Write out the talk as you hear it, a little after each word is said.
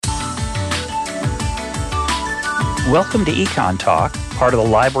Welcome to Econ Talk, part of the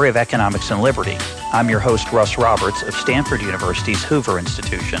Library of Economics and Liberty. I'm your host, Russ Roberts of Stanford University's Hoover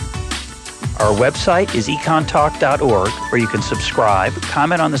Institution. Our website is econtalk.org, where you can subscribe,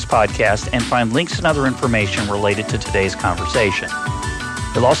 comment on this podcast, and find links and other information related to today's conversation.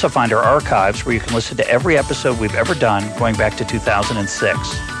 You'll also find our archives where you can listen to every episode we've ever done going back to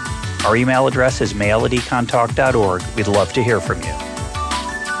 2006. Our email address is mail@econtalk.org. We'd love to hear from you.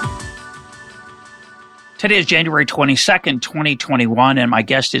 Today is January 22nd, 2021, and my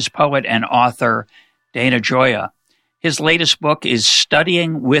guest is poet and author Dana Gioia. His latest book is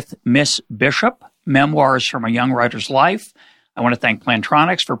Studying with Miss Bishop, Memoirs from a Young Writer's Life. I want to thank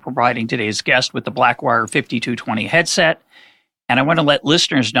Plantronics for providing today's guest with the Blackwire 5220 headset. And I want to let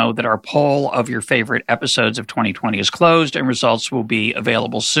listeners know that our poll of your favorite episodes of 2020 is closed and results will be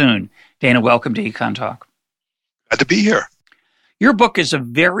available soon. Dana, welcome to Econ Talk. Glad to be here. Your book is a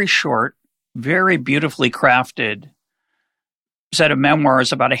very short, very beautifully crafted set of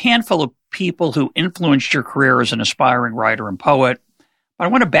memoirs about a handful of people who influenced your career as an aspiring writer and poet. But I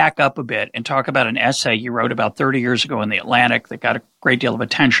want to back up a bit and talk about an essay you wrote about 30 years ago in The Atlantic that got a great deal of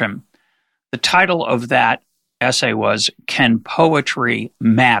attention. The title of that essay was, Can Poetry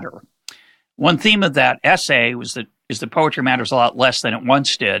Matter? One theme of that essay is that poetry matters a lot less than it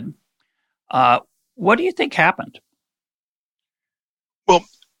once did. What do you think happened? Well,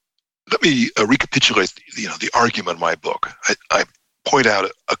 let me recapitulate the argument in my book. I point out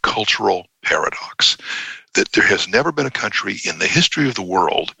a cultural paradox, that there has never been a country in the history of the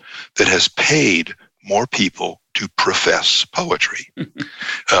world that has paid more people to profess poetry.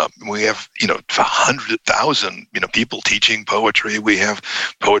 We have, 100,000, people teaching poetry. We have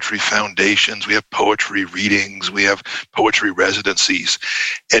poetry foundations. We have poetry readings. We have poetry residencies.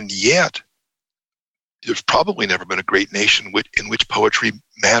 And yet, there's probably never been a great nation in which poetry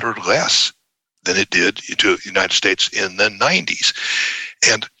mattered less than it did to the United States in the 90s.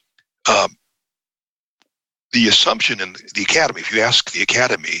 And the assumption in the Academy, if you ask the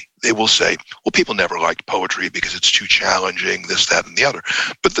Academy, they will say, well, people never liked poetry because it's too challenging, this, that, and the other.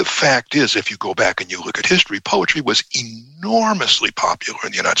 But the fact is, if you go back and you look at history, poetry was enormously popular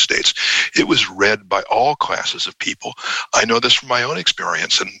in the United States. It was read by all classes of people. I know this from my own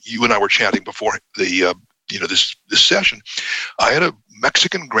experience, and you and I were chatting before this session. I had a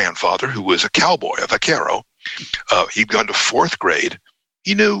Mexican grandfather who was a cowboy, a vaquero. He'd gone to fourth grade.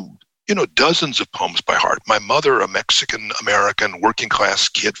 He knew dozens of poems by heart. My mother, a Mexican-American working-class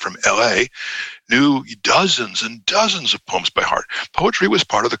kid from L.A., knew dozens and dozens of poems by heart. Poetry was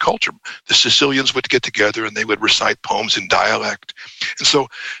part of the culture. The Sicilians would get together and they would recite poems in dialect. And so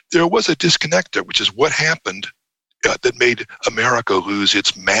there was a disconnect there, which is what happened that made America lose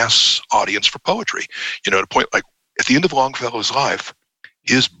its mass audience for poetry. To a point like at the end of Longfellow's life,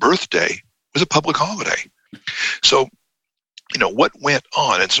 his birthday was a public holiday. So what went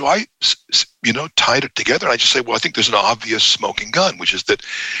on? And so I, tied it together. And I just say, well, I think there's an obvious smoking gun, which is that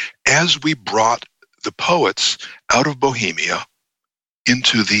as we brought the poets out of Bohemia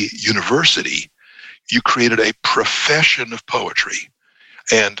into the university, you created a profession of poetry.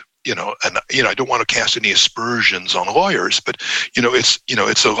 And, I don't want to cast any aspersions on lawyers, but,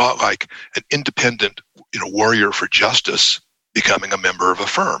 it's a lot like an independent, warrior for justice becoming a member of a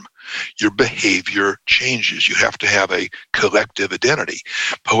firm. Your behavior changes. You have to have a collective identity.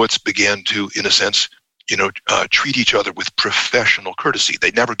 Poets began to, in a sense, treat each other with professional courtesy.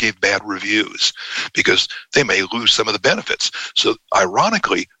 They never gave bad reviews because they may lose some of the benefits. So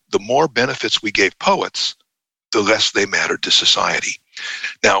ironically, the more benefits we gave poets, the less they mattered to society.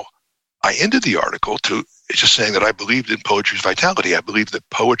 Now, I ended the article just saying that I believed in poetry's vitality. I believe that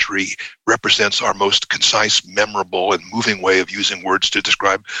poetry represents our most concise, memorable, and moving way of using words to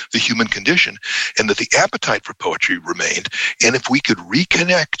describe the human condition, and that the appetite for poetry remained. And if we could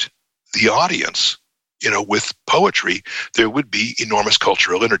reconnect the audience, with poetry, there would be enormous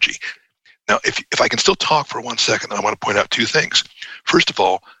cultural energy. Now, if I can still talk for 1 second, I want to point out two things. First of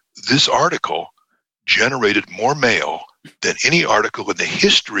all, this article generated more mail than any article in the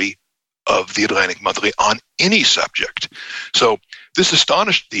history of the Atlantic Monthly on any subject. So this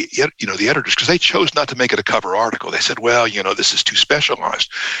astonished the editors because they chose not to make it a cover article. They said, well, this is too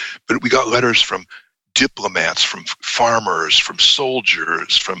specialized. But we got letters from diplomats, from farmers, from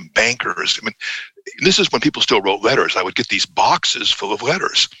soldiers, from bankers. I mean, this is when people still wrote letters. I would get these boxes full of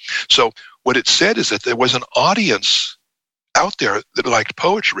letters. So what it said is that there was an audience out there that liked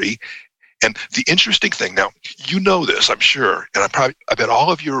poetry. And the interesting thing, now, this, I'm sure, and I bet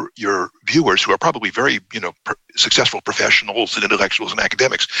all of your viewers who are probably very, successful professionals and intellectuals and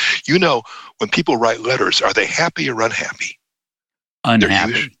academics, when people write letters, are they happy or unhappy?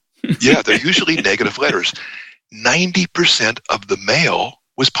 Unhappy. They're usually negative letters. 90% of the mail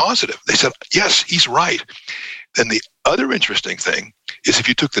was positive. They said, yes, he's right. Then the other interesting thing is if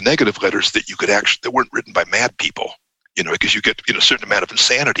you took the negative letters that you could that weren't written by mad people, because you get a certain amount of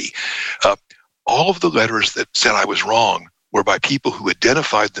insanity. All of the letters that said I was wrong were by people who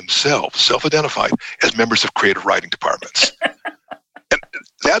identified themselves, self-identified, as members of creative writing departments. And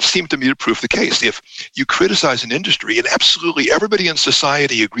that seemed to me to prove the case. If you criticize an industry and absolutely everybody in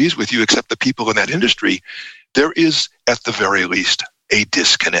society agrees with you except the people in that industry, there is, at the very least, a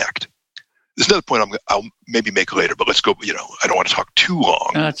disconnect. There's another point I'll maybe make later, but let's go, I don't want to talk too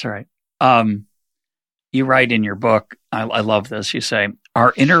long. No, that's all right. You write in your book, I love this, you say,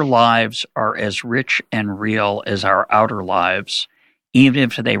 our inner lives are as rich and real as our outer lives, even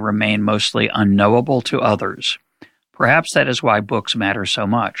if they remain mostly unknowable to others. Perhaps that is why books matter so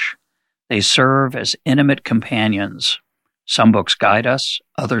much. They serve as intimate companions. Some books guide us,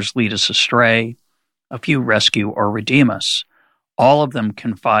 others lead us astray, a few rescue or redeem us. All of them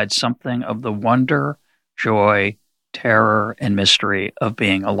confide something of the wonder, joy, terror, and mystery of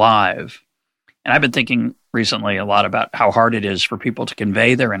being alive. And I've been thinking recently a lot about how hard it is for people to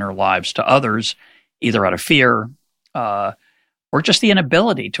convey their inner lives to others, either out of fear or just the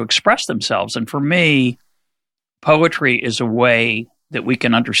inability to express themselves. And for me, poetry is a way that we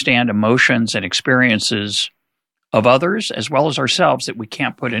can understand emotions and experiences of others as well as ourselves that we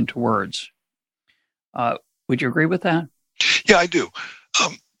can't put into words. Would you agree with that? Yeah, I do.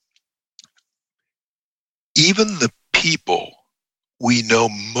 Even the people we know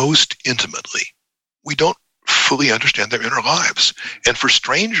most intimately, we don't fully understand their inner lives. And for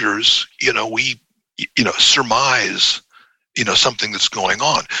strangers, we surmise, something that's going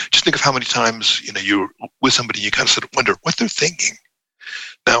on. Just think of how many times, you're with somebody, you kind of sort of wonder what they're thinking.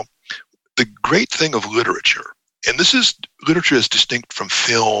 Now, the great thing of literature, and literature is distinct from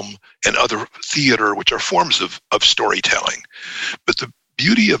film and other theater, which are forms of storytelling. But the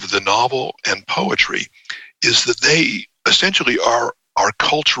beauty of the novel and poetry is that they essentially are our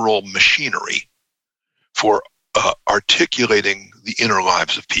cultural machinery for articulating the inner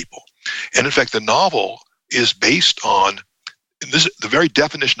lives of people. And in fact, the novel is based on, the very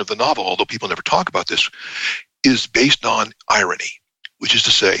definition of the novel, although people never talk about this, is based on irony, which is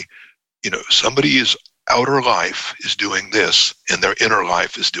to say, somebody's outer life is doing this and their inner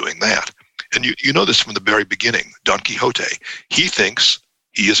life is doing that. And you know this from the very beginning. Don Quixote, he thinks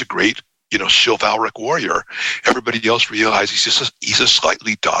he is a great, chivalric warrior. Everybody else realizes he's a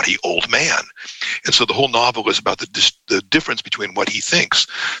slightly dotty old man. And so the whole novel is about the difference between what he thinks,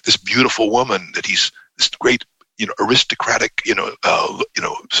 this beautiful woman that he's this great, aristocratic,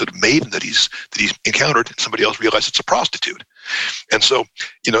 sort of maiden that he's encountered, and somebody else realizes it's a prostitute. And so,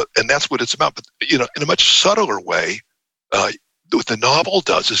 and that's what it's about. But, in a much subtler way, what the novel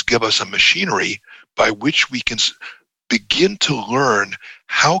does is give us a machinery by which we can begin to learn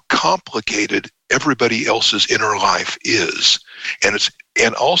how complicated everybody else's inner life is,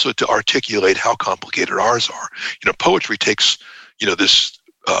 and also to articulate how complicated ours are. Poetry takes this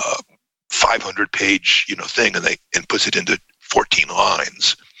 500-page thing and puts it into 14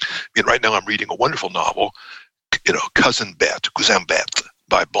 lines. Right now I'm reading a wonderful novel, Cousin Bette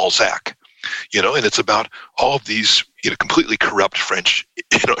by Balzac. And it's about all of these, completely corrupt French,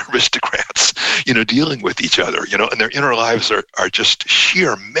 aristocrats, dealing with each other, and their inner lives are just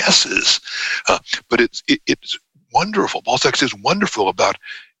sheer messes. But it's wonderful. Balzac says wonderful about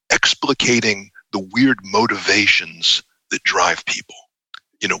explicating the weird motivations that drive people,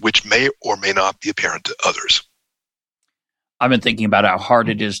 which may or may not be apparent to others. I've been thinking about how hard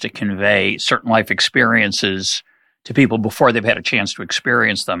it is to convey certain life experiences to people before they've had a chance to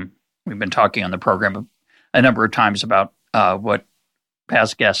experience them. We've been talking on the program a number of times about what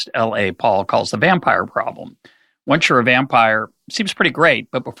past guest L.A. Paul calls the vampire problem. Once you're a vampire, it seems pretty great,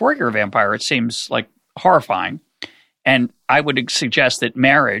 but before you're a vampire, it seems like horrifying. And I would suggest that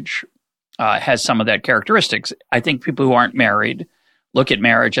marriage has some of that characteristics. I think people who aren't married look at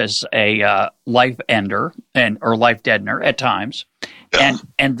marriage as a life ender or life deadener at times.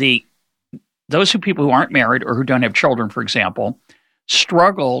 And those people who aren't married or who don't have children, for example,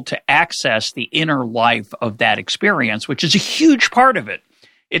 struggle to access the inner life of that experience, which is a huge part of it.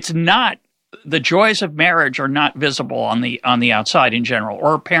 It's not, the joys of marriage are not visible on the outside in general,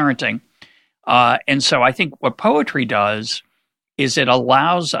 or parenting. And so I think what poetry does is it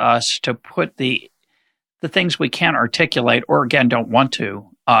allows us to put the things we can't articulate, or again don't want to,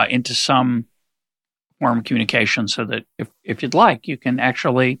 into some form of communication, so that if you'd like, you can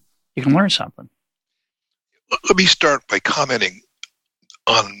learn something. Let me start by commenting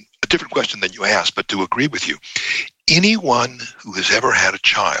on a different question than you asked, but to agree with you. Anyone who has ever had a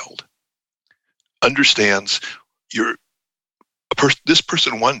child understands you're this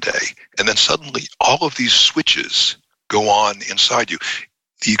person one day, and then suddenly all of these switches go on inside you.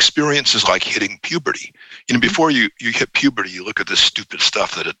 The experience is like hitting puberty. Before you hit puberty, you look at this stupid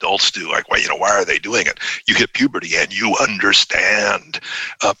stuff that adults do, like, why are they doing it? You hit puberty and you understand.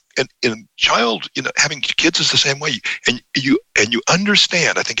 And child, having kids is the same way. And you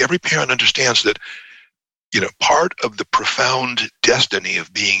understand. I think every parent understands that, part of the profound destiny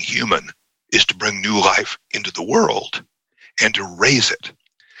of being human is to bring new life into the world and to raise it.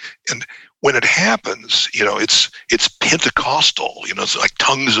 And when it happens, it's Pentecostal, it's like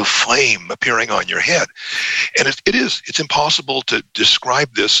tongues of flame appearing on your head. And it's impossible to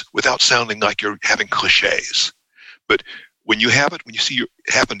describe this without sounding like you're having cliches. But when you have it, when you see it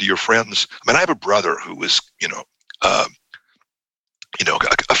happen to your friends, I have a brother who was,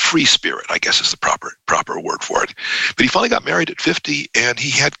 a free spirit, I guess is the proper word for it. But he finally got married at 50 and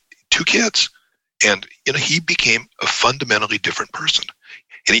he had 2 kids. And, he became a fundamentally different person.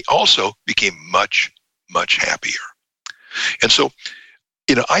 And he also became much, much happier. And so,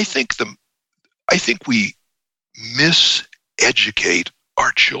 I think we miseducate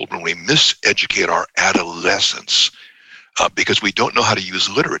our children. We miseducate our adolescents because we don't know how to use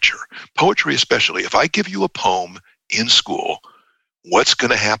literature. Poetry especially. If I give you a poem in school, what's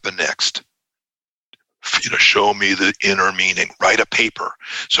going to happen next? Show me the inner meaning. Write a paper.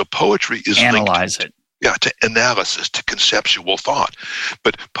 So poetry is analyze linked it. Yeah, to analysis, to conceptual thought.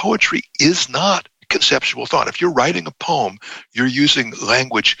 But poetry is not conceptual thought. If you're writing a poem, you're using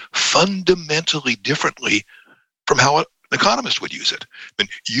language fundamentally differently from how an economist would use it.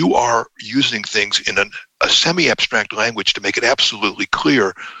 You are using things in a semi-abstract language to make it absolutely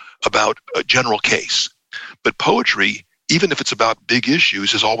clear about a general case. But poetry, even if it's about big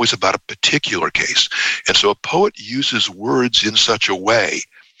issues, is always about a particular case. And so a poet uses words in such a way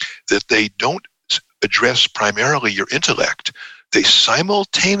that they don't address primarily your intellect. They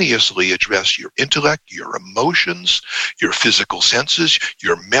simultaneously address your intellect, your emotions, your physical senses,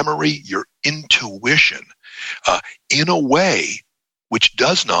 your memory, your intuition, in a way which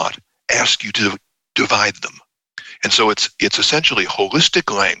does not ask you to divide them. And so it's essentially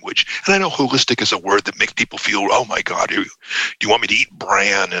holistic language. And I know holistic is a word that makes people feel, oh my God, do you want me to eat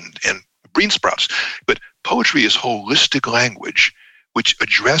bran and bean sprouts? But poetry is holistic language which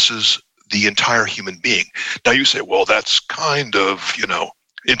addresses the entire human being. Now you say, well, that's kind of,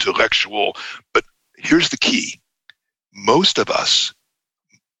 intellectual. But here's the key. Most of us,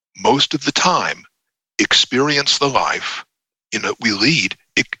 most of the time, experience the life we lead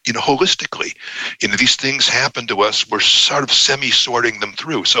holistically. These things happen to us. We're sort of semi-sorting them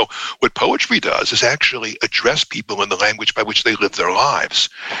through. So what poetry does is actually address people in the language by which they live their lives,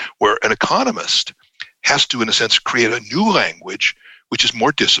 where an economist has to, in a sense, create a new language which is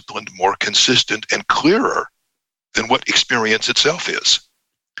more disciplined, more consistent, and clearer than what experience itself is.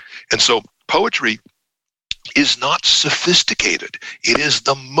 And so poetry is not sophisticated. It is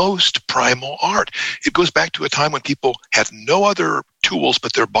the most primal art. It goes back to a time when people had no other tools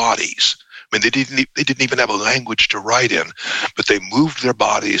but their bodies. They didn't even have a language to write in, but they moved their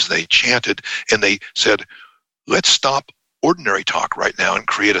bodies, they chanted, and they said, let's stop ordinary talk right now and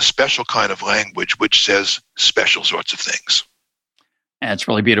create a special kind of language which says special sorts of things. And it's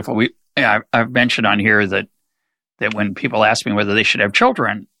really beautiful. I've mentioned on here that when people ask me whether they should have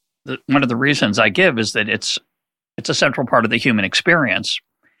children, one of the reasons I give is that it's a central part of the human experience.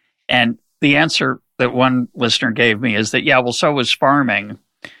 And the answer that one listener gave me is that, so is farming.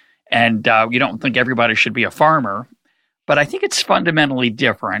 And you don't think everybody should be a farmer. But I think it's fundamentally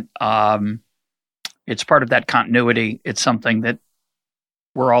different. It's part of that continuity. It's something that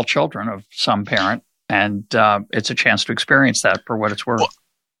we're all children of some parent. And it's a chance to experience that for what it's worth. Well,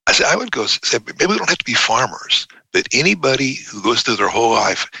 I would go say, maybe we don't have to be farmers, but anybody who goes through their whole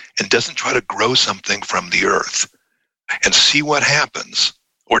life and doesn't try to grow something from the earth and see what happens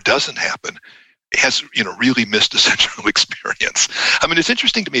or doesn't happen has, really missed a central experience. It's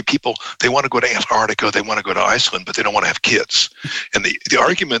interesting to me, people, they want to go to Antarctica, they want to go to Iceland, but they don't want to have kids. And the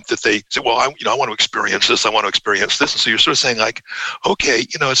argument that they say, well, I want to experience this, I want to experience this. And so you're sort of saying like, okay,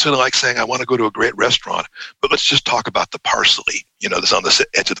 it's sort of like saying, I want to go to a great restaurant, but let's just talk about the parsley, that's on the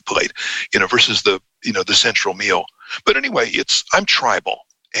edge of the plate, versus the central meal. But anyway, I'm tribal.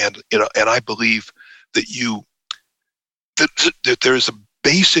 And, and I believe that that there's a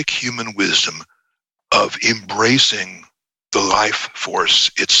basic human wisdom of embracing the life force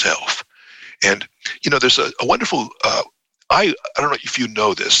itself. And, there's a wonderful, I don't know if you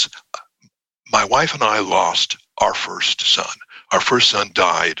know this, my wife and I lost our first son. Our first son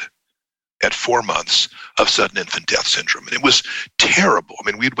died at 4 months of sudden infant death syndrome. And it was terrible.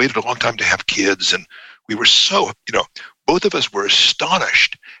 We'd waited a long time to have kids, and we were so, both of us were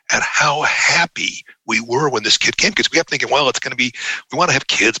astonished at how happy we were when this kid came, because we kept thinking, well, it's going to be, we want to have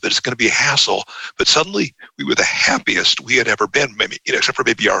kids, but it's going to be a hassle. But suddenly we were the happiest we had ever been, maybe, except for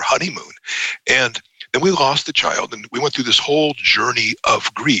maybe our honeymoon. And then we lost the child, and we went through this whole journey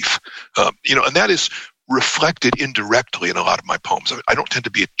of grief, and that is reflected indirectly in a lot of my poems. I don't tend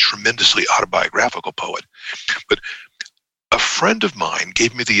to be a tremendously autobiographical poet, but a friend of mine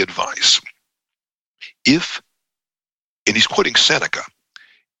gave me the advice, and he's quoting Seneca,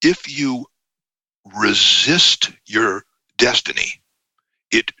 if you resist your destiny,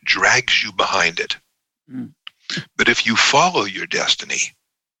 it drags you behind it. Mm. But if you follow your destiny,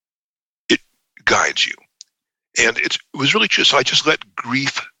 it guides you. And it was really true. So I just let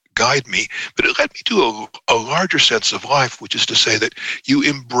grief guide me, but it led me to a larger sense of life, which is to say that you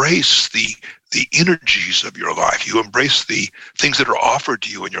embrace the energies of your life. You embrace the things that are offered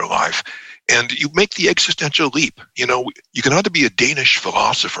to you in your life, and you make the existential leap. You can either be a Danish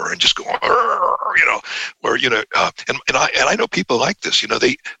philosopher and just go, and I know people like this.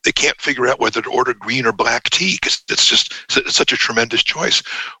 They can't figure out whether to order green or black tea because it's such a tremendous choice.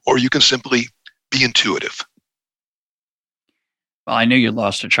 Or you can simply be intuitive. Well, I knew you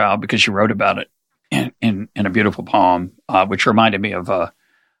lost a child because you wrote about it in a beautiful poem, which reminded me of a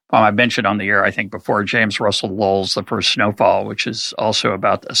poem I mentioned on the air, I think, before, James Russell Lowell's The First Snowfall, which is also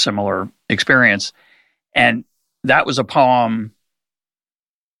about a similar experience. And that was a poem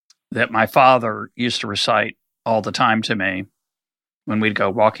that my father used to recite all the time to me when we'd go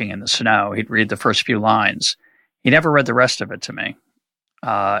walking in the snow. He'd read the first few lines. He never read the rest of it to me.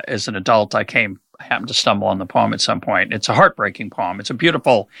 As an adult, I happened to stumble on the poem at some point. It's a heartbreaking poem. It's a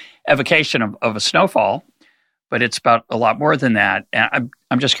beautiful evocation of a snowfall, but it's about a lot more than that. And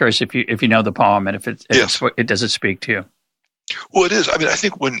I'm just curious if you know the poem and if does it speak to you? Well, it is. I mean, I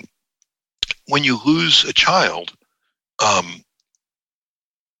think when you lose a child,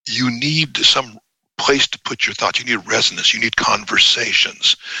 you need some place to put your thoughts. You need resonance. You need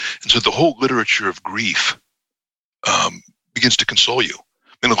conversations. And so the whole literature of grief begins to console you.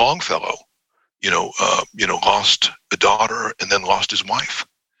 I mean, Longfellow, lost a daughter and then lost his wife.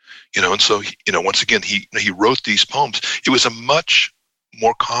 And so, once again, he wrote these poems. It was a much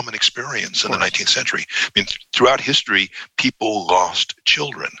more common experience in the 19th century. I mean, throughout history, people lost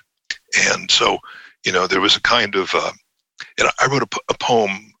children. And so, there was a kind of, and I wrote a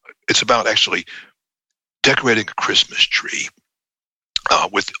poem, it's about actually decorating a Christmas tree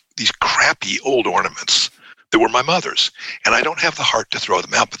with these crappy old ornaments that were my mother's. And I don't have the heart to throw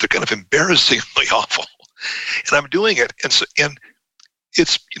them out, but they're kind of embarrassingly awful. And I'm doing it. And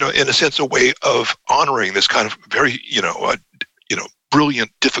it's, in a sense, a way of honoring this kind of very,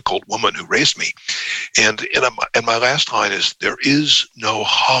 brilliant, difficult woman who raised me. And my last line is, there is no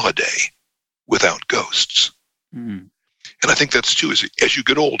holiday without ghosts. Mm. And I think that's too, as you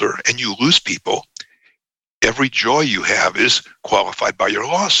get older and you lose people, every joy you have is qualified by your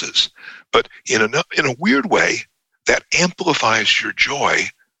losses. But in a weird way, that amplifies your joy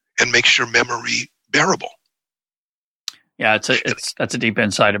and makes your memory bearable. Yeah, that's a deep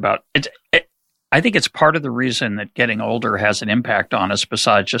insight about it. I think it's part of the reason that getting older has an impact on us,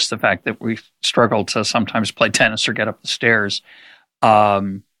 besides just the fact that we struggle to sometimes play tennis or get up the stairs.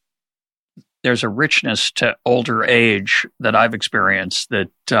 There's a richness to older age that I've experienced that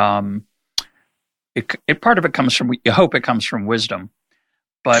part of it comes from, you hope it comes from wisdom,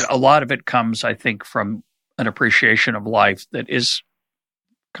 but a lot of it comes, I think, from an appreciation of life that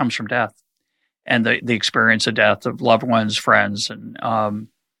comes from death and the experience of death of loved ones, friends, and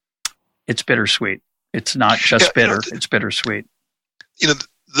it's bittersweet. It's not just bitter; it's bittersweet.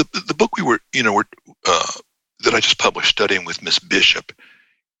 The book we were that I just published, Studying with Miss Bishop,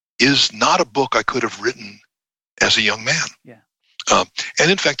 is not a book I could have written as a young man. Yeah. And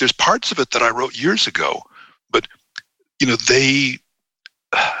in fact, there's parts of it that I wrote years ago, but they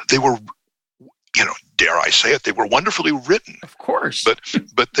were, dare I say it, they were wonderfully written. Of course. But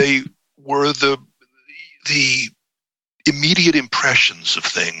they were the immediate impressions of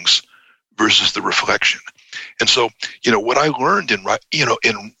things versus the reflection. And so, what I learned in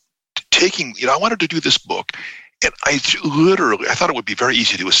taking, I wanted to do this book, and I thought it would be very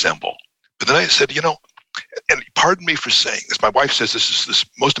easy to assemble. But then I said, and pardon me for saying this, my wife says this is the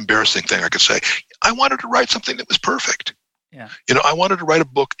most embarrassing thing I could say. I wanted to write something that was perfect. Yeah. I wanted to write a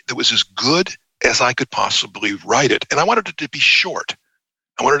book that was as good as I could possibly write it. And I wanted it to be short.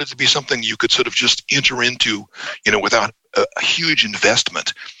 I wanted it to be something you could sort of just enter into, without a huge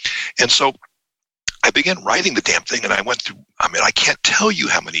investment. And so I began writing the damn thing, and I went through, I can't tell you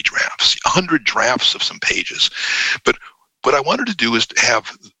how many drafts, 100 drafts of some pages. But what I wanted to do is to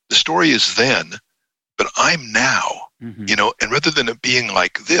have, the story is then, but I'm now, and rather than it being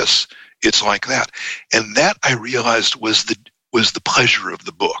like this, it's like that. And that I realized was the pleasure of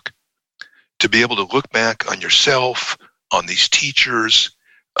the book, to be able to look back on yourself, on these teachers,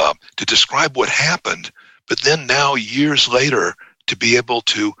 to describe what happened, but then now years later to be able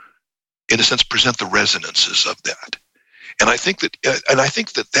to, in a sense, present the resonances of that. And I think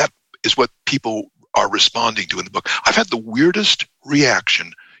that is what people are responding to in the book. I've had the weirdest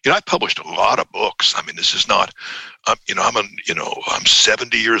reaction. I've published a lot of books. I mean, this is not, I'm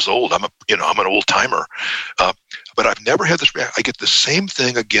 70 years old. I'm an old timer. But I've never had this reaction. I get the same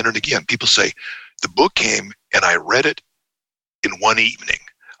thing again and again. People say, the book came and I read it in one evening.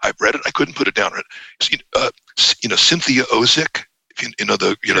 I read it. I couldn't put it down. Cynthia Ozick,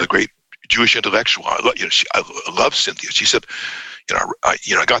 the great Jewish intellectual. I love Cynthia. She said,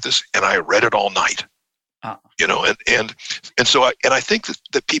 I got this and I read it all night. And so I think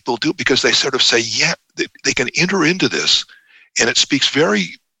that people do, because they sort of say, yeah, they can enter into this, and it speaks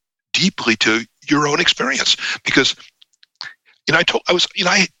very deeply to your own experience. Because I was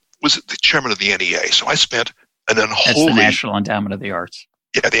the chairman of the NEA, so I spent an unholy. That's the National Endowment of the Arts.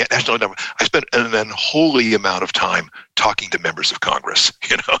 Yeah, the National Endowment. I spent an unholy amount of time talking to members of Congress.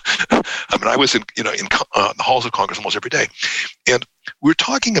 I mean, I was in the halls of Congress almost every day, and we were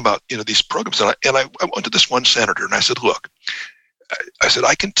talking about these programs. And I went to this one senator and I said, "Look," I said,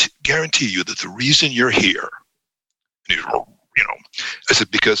 "I can guarantee you that the reason you're here," and he was, I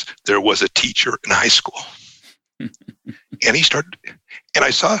said, "because there was a teacher in high school," and he started, and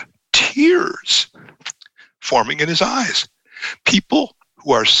I saw tears forming in his eyes. People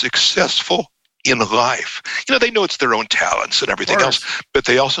who are successful in life, they know it's their own talents and everything else, but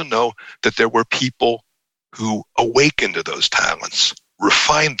they also know that there were people who awakened to those talents,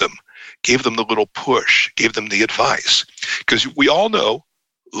 refined them, gave them the little push, gave them the advice. Because we all know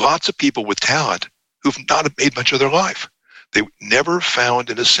lots of people with talent who've not made much of their life. They never found,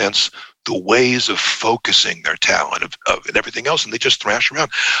 in a sense, the ways of focusing their talent and everything else, and they just thrash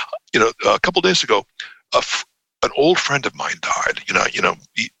around. A couple of days ago, an old friend of mine died.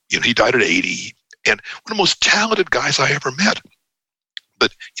 He died at 80, and one of the most talented guys I ever met.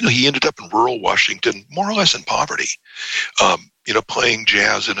 But he ended up in rural Washington, more or less in poverty, playing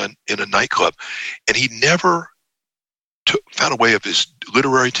jazz in a nightclub, and he never found a way of his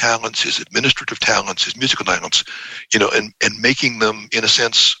literary talents, his administrative talents, his musical talents, and making them, in a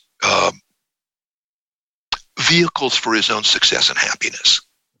sense, vehicles for his own success and happiness.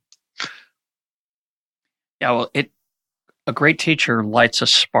 Yeah, well, a great teacher lights a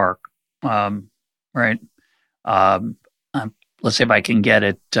spark, right? Let's see if I can get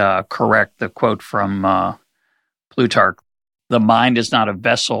it correct. The quote from Plutarch: "The mind is not a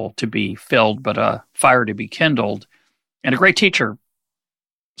vessel to be filled, but a fire to be kindled." And a great teacher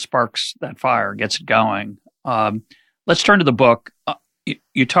sparks that fire, gets it going. Let's turn to the book.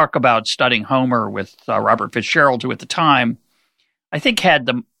 You talk about studying Homer with Robert Fitzgerald, who at the time, I think, had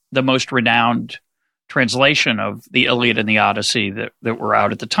the most renowned translation of the Iliad and the Odyssey that were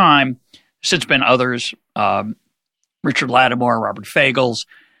out at the time. Since been others, Richard Lattimore, Robert Fagles,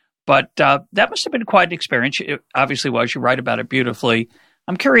 but that must have been quite an experience. It obviously was. You write about it beautifully.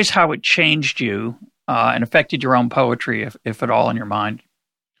 I'm curious how it changed you and affected your own poetry, if at all, in your mind.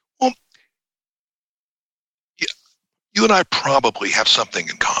 Well, you and I probably have something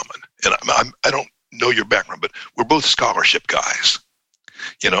in common, and I don't know your background, but we're both scholarship guys.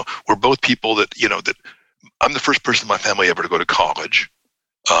 We're both people that I'm the first person in my family ever to go to college.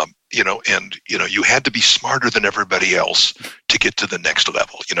 You had to be smarter than everybody else to get to the next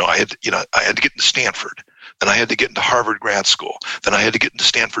level. I had to get into Stanford, then I had to get into Harvard grad school, then I had to get into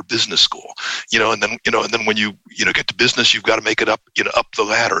Stanford Business School, and then when you get to business, you've got to make it up, up the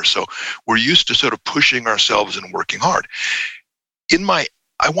ladder. So we're used to sort of pushing ourselves and working hard.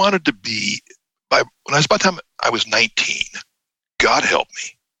 I wanted to be, by the time I was 19, God help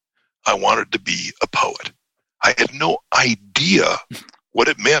me, I wanted to be a poet. I had no idea what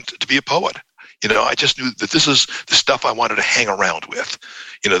it meant to be a poet. I just knew that this is the stuff I wanted to hang around with.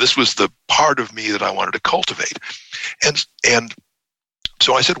 This was the part of me that I wanted to cultivate. And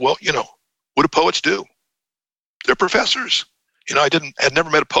so I said, well, what do poets do? They're professors. I'd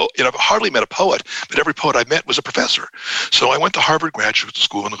never met a poet, I've hardly met a poet, but every poet I met was a professor. So I went to Harvard Graduate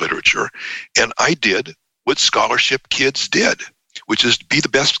School in Literature, and I did what scholarship kids did, which is be the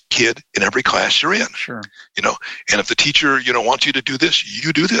best kid in every class you're in. Sure. And if the teacher, wants you to do this,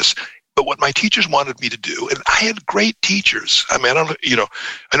 you do this. But what my teachers wanted me to do, and I had great teachers. I mean, I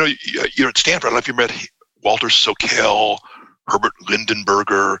know you're at Stanford. I don't know if you met Walter Sokell, Herbert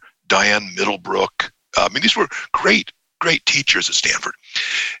Lindenberger, Diane Middlebrook. These were great teachers at Stanford.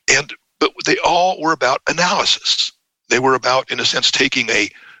 but they all were about analysis. They were about, in a sense, taking a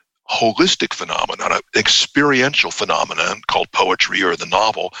holistic phenomenon, an experiential phenomenon called poetry or the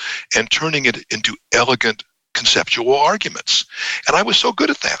novel, and turning it into elegant conceptual arguments. And I was so good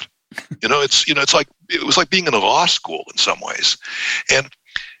at that. It's like it was like being in a law school in some ways. And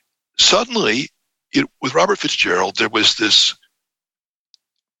suddenly, with Robert Fitzgerald, there was this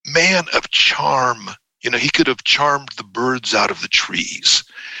man of charm. He could have charmed the birds out of the trees.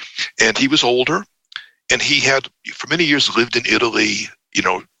 And he was older, and he had, for many years, lived in Italy,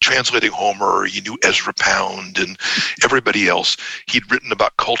 translating Homer. He knew Ezra Pound and everybody else. He'd written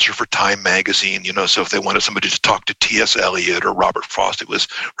about culture for Time magazine, so if they wanted somebody to talk to T.S. Eliot or Robert Frost, it was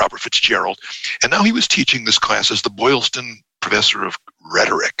Robert Fitzgerald. And now he was teaching this class as the Boylston Professor of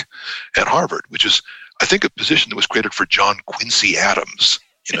Rhetoric at Harvard, which is, I think, a position that was created for John Quincy Adams,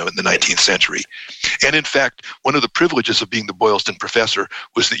 in the 19th century. And in fact, one of the privileges of being the Boylston Professor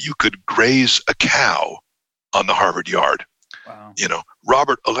was that you could graze a cow on the Harvard yard. Wow.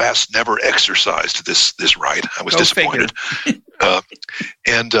 Robert, alas, never exercised this right. I was disappointed.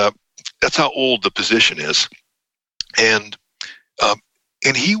 And that's how old the position is. And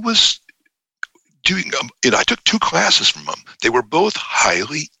he was doing, I took 2 classes from him. They were both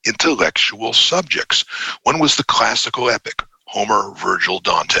highly intellectual subjects. One was the classical epic, Homer, Virgil,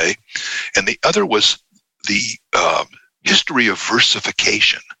 Dante, and the other was the history of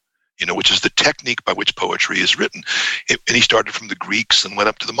versification, which is the technique by which poetry is written. And he started from the Greeks and went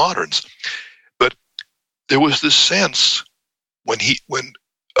up to the moderns. But there was this sense when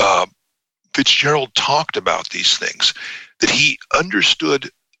Fitzgerald talked about these things that he understood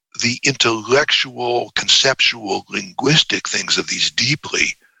the intellectual, conceptual, linguistic things of these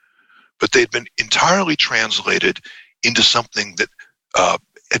deeply, but they'd been entirely translated into something that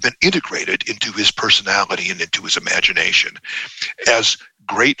had been integrated into his personality and into his imagination as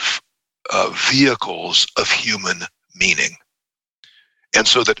great vehicles of human meaning. And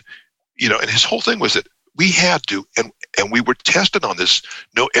so that, and his whole thing was that we had to, and we were tested on this,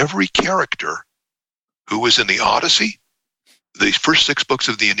 know every character who was in the Odyssey, the first 6 books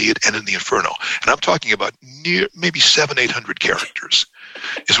of the Aeneid, and in the Inferno. And I'm talking about maybe 700-800 characters.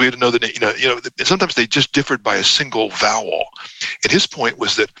 Is we had to know that, sometimes they just differed by a single vowel. And his point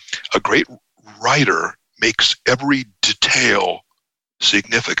was that a great writer makes every detail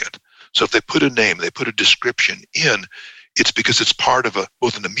significant. So if they put a name, they put a description in, it's because it's part of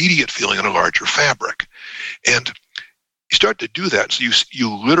both an immediate feeling and a larger fabric. And you start to do that, so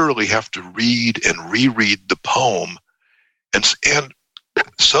you literally have to read and reread the poem, and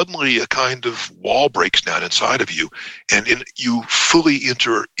suddenly a kind of wall breaks down inside of you, and you fully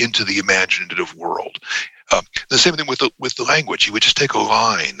enter into the imaginative world. The same thing with the language. You would just take a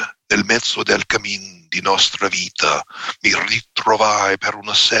line, nel mezzo del cammin di nostra vita, mi ritrovai per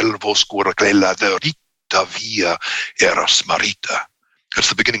una selva oscura che la dritta via era smarrita. That's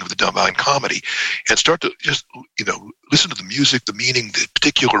the beginning of the Divine Comedy. And start to just, listen to the music, the meaning, the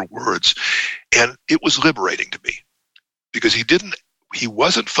particular words. And it was liberating to me because he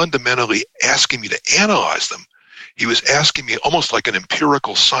wasn't fundamentally asking me to analyze them. He was asking me almost like an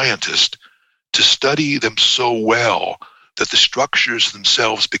empirical scientist to study them so well that the structures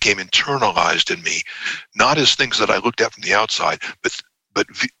themselves became internalized in me, not as things that I looked at from the outside, but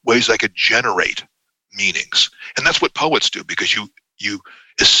ways I could generate meanings. And that's what poets do, because you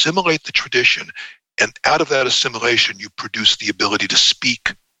assimilate the tradition, and out of that assimilation, you produce the ability to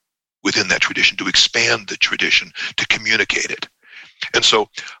speak within that tradition, to expand the tradition, to communicate it. And so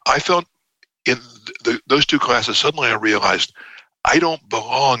I felt in those 2 classes, suddenly I realized I don't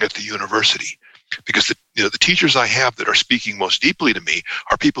belong at the university, because the teachers I have that are speaking most deeply to me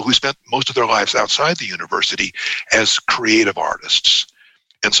are people who spent most of their lives outside the university as creative artists.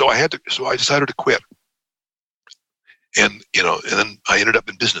 And so I decided to quit. And then I ended up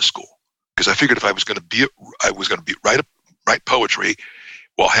in business school, because I figured if I was going to write poetry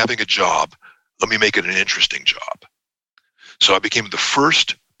while having a job, let me make it an interesting job. So I became the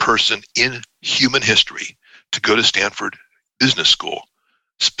first person in human history to go to Stanford Business School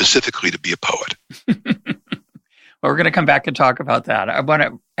specifically to be a poet. Well, we're going to come back and talk about that. I want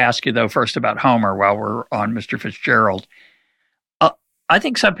to ask you, though, first about Homer while we're on Mr. Fitzgerald. I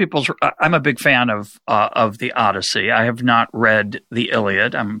think I'm a big fan of the Odyssey. I have not read the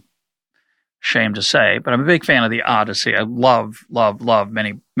Iliad, I'm ashamed to say, but I'm a big fan of the Odyssey. I love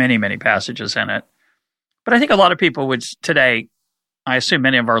many, many, many passages in it. But I think a lot of people would today, I assume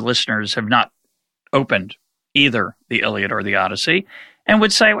many of our listeners have not opened either the Iliad or the Odyssey, and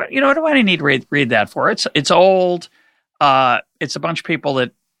would say, what do I need to read that for? It's old. It's a bunch of people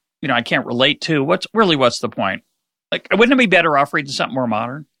that, I can't relate to. What's the point? Like, wouldn't it be better off reading something more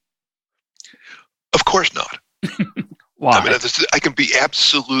modern? Of course not. Why? I mean, I can be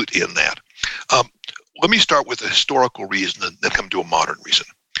absolute in that. Let me start with a historical reason and then come to a modern reason.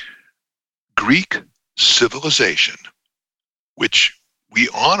 Greek civilization, which we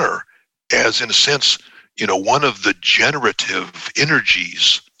honor as, in a sense, one of the generative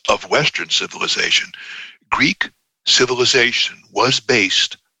energies of Western civilization, Greek civilization was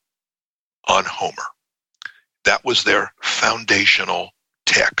based on Homer. That was their foundational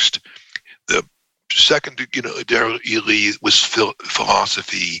text. The secondarily was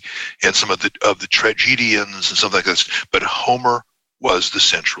philosophy and some of the tragedians and stuff like this, but Homer was the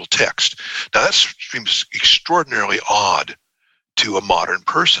central text. Now that seems extraordinarily odd to a modern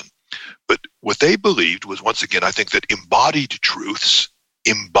person, but what they believed was, once again, I think that embodied truths,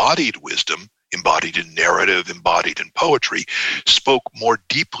 embodied wisdom, embodied in narrative, embodied in poetry, spoke more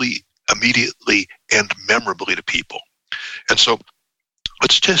deeply, immediately, and memorably to people. And so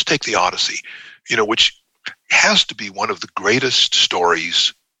let's just take the Odyssey, which has to be one of the greatest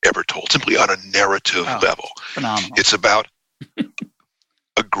stories ever told, simply on a narrative level. Phenomenal. It's about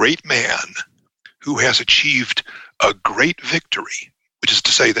a great man who has achieved a great victory, which is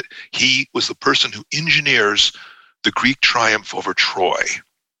to say that he was the person who engineers the Greek triumph over Troy,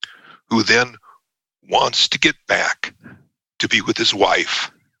 who then wants to get back to be with his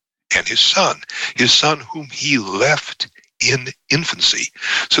wife and his son whom he left in infancy.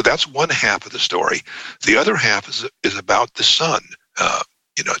 So that's one half of the story. The other half is about the son,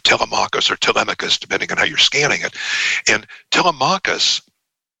 Telemachus or Telemachus, depending on how you're scanning it. And Telemachus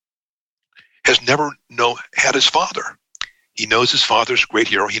has never had his father. He knows his father's a great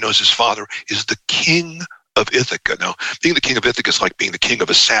hero. He knows his father is the king of Ithaca. Now, being the king of Ithaca is like being the king of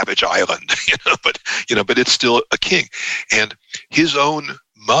a savage island, but it's still a king. And his own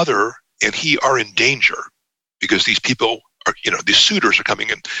mother and he are in danger because these people are, these suitors are coming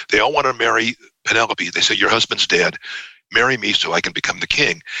in. They all want to marry Penelope. They say, your husband's dead. Marry me so I can become the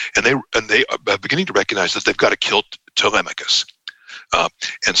king. And they are beginning to recognize that they've got to kill Telemachus.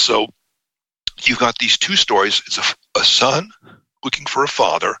 And so you've got these two stories. It's a son looking for a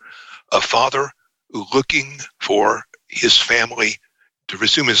father looking for his family to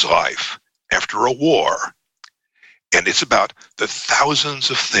resume his life after a war. And it's about the thousands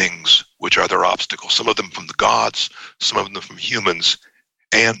of things which are their obstacles, some of them from the gods, some of them from humans,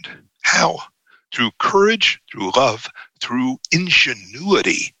 and how, through courage, through love, through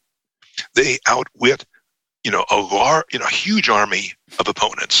ingenuity, they outwit, a huge army of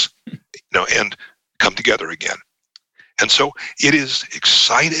opponents, and come together again. And so it is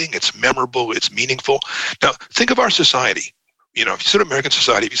exciting, it's memorable, it's meaningful. Now, think of our society. If you said American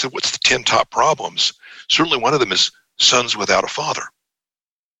society, if you said, what's the 10 top problems? Certainly one of them is sons without a father.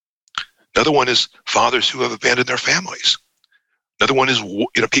 Another one is fathers who have abandoned their families. Another one is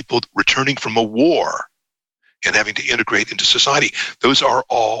people returning from a war and having to integrate into society. Those are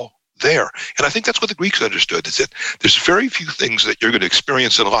all there. And I think that's what the Greeks understood, is that there's very few things that you're going to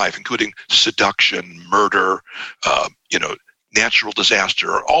experience in life, including seduction, murder, natural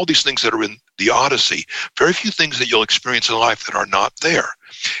disaster, all these things that are in the Odyssey, very few things that you'll experience in life that are not there.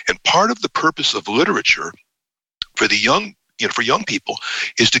 And part of the purpose of literature for the young, for young people,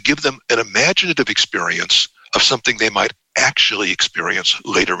 is to give them an imaginative experience of something they might actually experience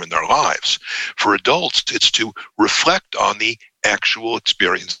later in their lives. For adults, it's to reflect on the actual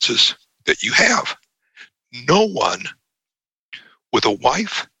experiences that you have. No one with a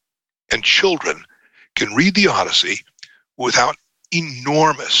wife and children can read the Odyssey without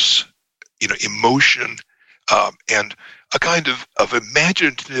enormous, emotion and a kind of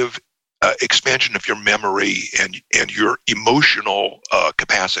imaginative expansion of your memory and your emotional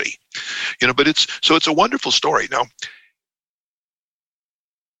capacity. But it's a wonderful story. Now,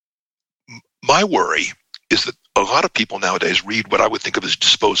 my worry is that a lot of people nowadays read what I would think of as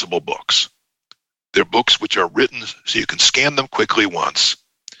disposable books. They're books which are written so you can scan them quickly once,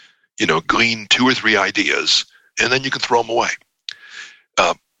 glean 2 or 3 ideas, and then you can throw them away.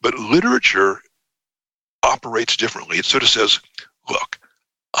 But literature operates differently. It sort of says, look,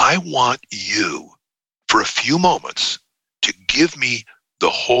 I want you for a few moments to give me the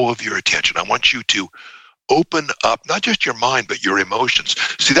whole of your attention. I want you to open up not just your mind, but your emotions.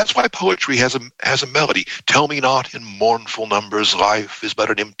 See, that's why poetry has a melody. Tell me not in mournful numbers, life is but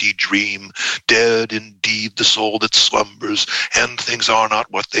an empty dream. Dead indeed the soul that slumbers, and things are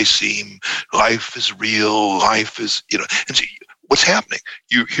not what they seem. Life is real, life is, and see, what's happening?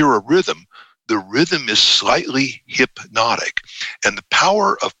 You hear a rhythm. The rhythm is slightly hypnotic. And the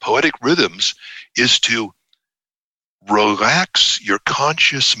power of poetic rhythms is to relax your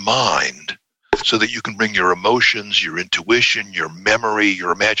conscious mind so that you can bring your emotions, your intuition, your memory,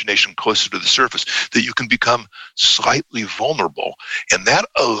 your imagination closer to the surface, that you can become slightly vulnerable. And that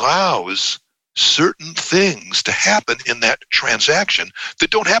allows certain things to happen in that transaction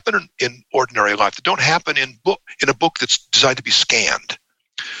that don't happen in ordinary life, that don't happen in a book that's designed to be scanned.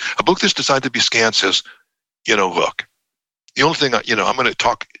 A book that's designed to be scanned says, look, the only thing, I'm going to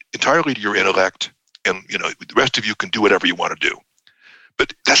talk entirely to your intellect, and, the rest of you can do whatever you want to do.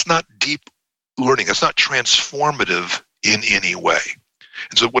 But that's not deep learning. That's not transformative in any way.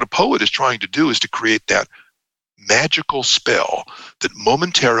 And so what a poet is trying to do is to create that magical spell that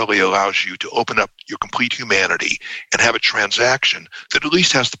momentarily allows you to open up your complete humanity and have a transaction that at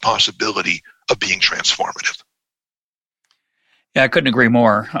least has the possibility of being transformative. Yeah, I couldn't agree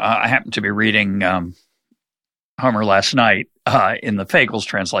more. I happened to be reading Homer last night in the Fagles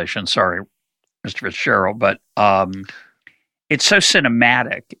translation. Sorry, Mr. Fitzgerald, but it's so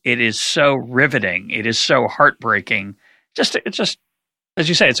cinematic. It is so riveting. It is so heartbreaking. It's just, as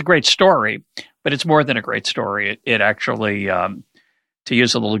you say, it's a great story, but it's more than a great story. It actually, to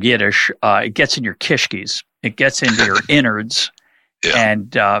use a little Yiddish, it gets in your kishkis. It gets into your innards,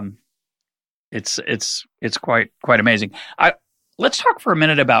 and it's quite amazing. Let's talk for a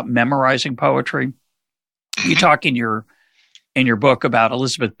minute about memorizing poetry. You talk in your book about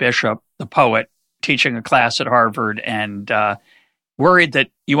Elizabeth Bishop, the poet, teaching a class at Harvard, and worried that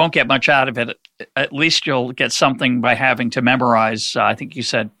you won't get much out of it. At least you'll get something by having to memorize, I think you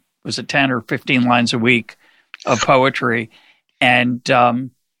said, was it 10 or 15 lines a week of poetry? And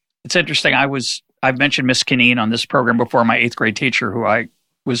it's interesting. I've mentioned Miss Kineen on this program before, my 8th grade teacher, who I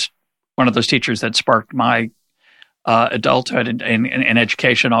was one of those teachers that sparked my adulthood and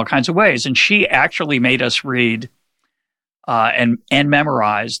education in all kinds of ways. And she actually made us read and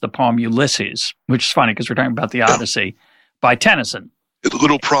memorize the poem Ulysses, which is funny because we're talking about the Odyssey, by Tennyson. The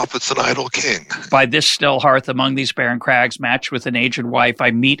little prophet's an idle king. By this still hearth among these barren crags, matched with an aged wife, I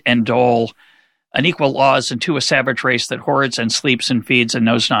meet and dole unequal laws into a savage race that hoards and sleeps and feeds and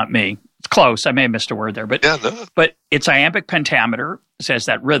knows not me. It's close. I may have missed a word there, but but it's iambic pentameter. It says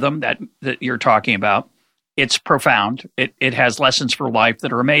that rhythm that you're talking about. It's profound. It has lessons for life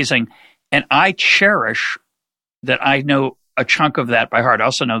that are amazing. And I cherish that I know a chunk of that by heart. I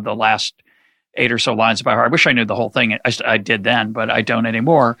also know the last 8 or so lines by heart. I wish I knew the whole thing. I did then, but I don't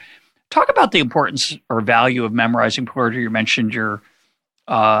anymore. Talk about the importance or value of memorizing poetry. You mentioned your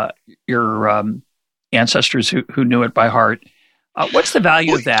ancestors who knew it by heart. What's the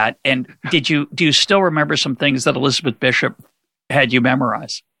value of that? And do you still remember some things that Elizabeth Bishop had you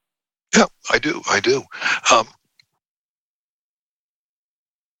memorize? Yeah, I do.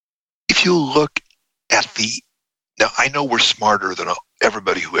 If you look at now I know we're smarter than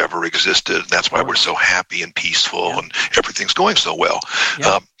everybody who ever existed, and that's why we're so happy and peaceful and everything's going so well.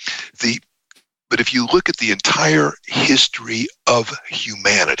 Yeah. But if you look at the entire history of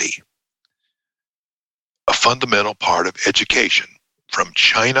humanity, a fundamental part of education, from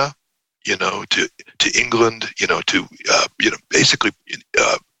China, to England, to basically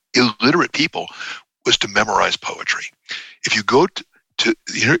illiterate people, was to memorize poetry. If you go to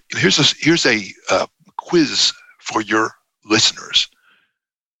here's a quiz for your listeners.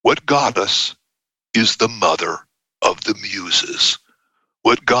 What goddess is the mother of the muses?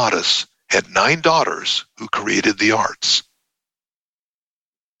 What goddess had 9 daughters who created the arts?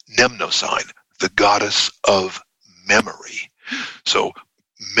 Mnemosyne, the goddess of memory. So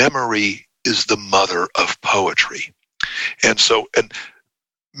memory is the mother of poetry. And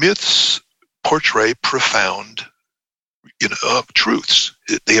myths portray profound truths.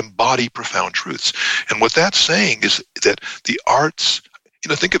 They embody profound truths. And what that's saying is that the arts,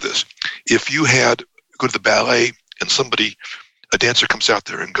 think of this. If you go to the ballet and a dancer comes out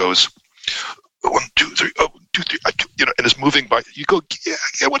there and goes, 1, 2, 3, 1, 2, 3, and is moving by, you go,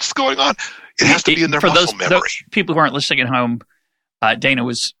 yeah, what's going on? It has to be in their muscle memory. Those people who aren't listening at home, Dana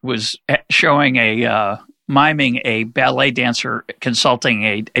was showing miming a ballet dancer consulting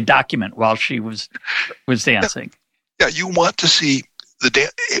a document while she was dancing. Yeah, you want to see the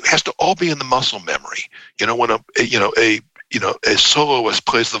dance. It has to all be in the muscle memory. When a soloist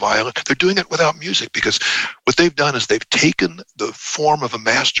plays the violin, they're doing it without music, because what they've done is they've taken the form of a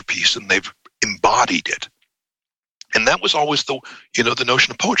masterpiece and they've embodied it. And that was always the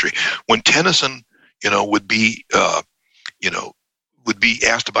notion of poetry. When Tennyson, would be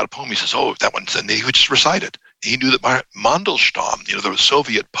asked about a poem, he says, "Oh, that one's," and he would just recite it. He knew that Mandelstam, the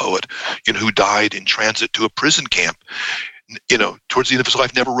Soviet poet, who died in transit to a prison camp, towards the end of his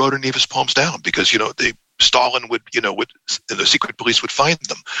life, never wrote any of his poems down, because they Stalin would, and the secret police would find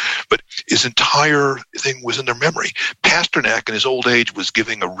them. But his entire thing was in their memory. Pasternak, in his old age, was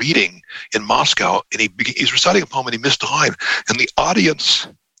giving a reading in Moscow, and he's reciting a poem, and he missed a line, and the audience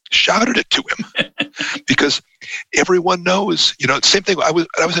shouted it to him because everyone knows. Same thing. I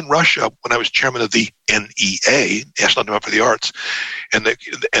was in Russia when I was chairman of the NEA, National Endowment for the Arts, and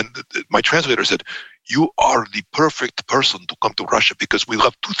my translator said, "You are the perfect person to come to Russia because we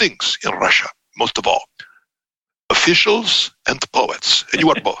love two things in Russia, most of all: officials and poets, and you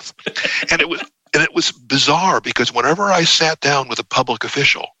are both." And it was bizarre because whenever I sat down with a public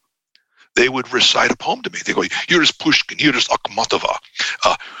official, they would recite a poem to me. They go, "Here is Pushkin, here is Akhmatova.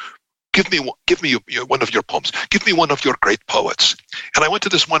 Give me one of your poems. Give me one of your great poets." And I went to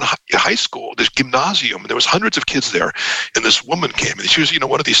this one high school, this gymnasium, and there was hundreds of kids there. And this woman came, and she was,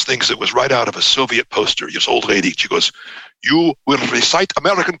 one of these things that was right out of a Soviet poster. This old lady. She goes, "You will recite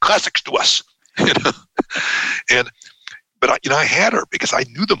American classics to us." But I had her because I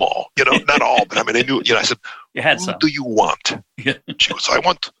knew them all. Not all, but I knew. I said, "You had Who some. do you want?" She goes, "I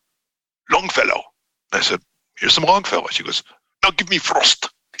want Longfellow." And I said, "Here's some Longfellow." She goes, "Now give me Frost."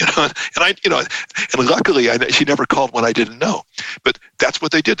 And luckily, she never called when I didn't know. But that's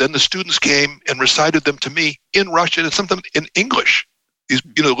what they did. Then the students came and recited them to me in Russian and sometimes in English. These,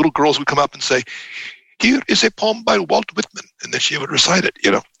 little girls would come up and say, "Here is a poem by Walt Whitman," and then she would recite it.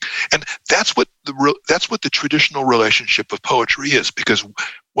 And that's what the traditional relationship of poetry is, because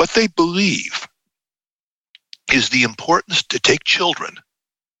what they believe is the importance to take children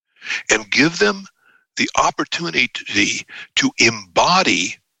and give them the opportunity to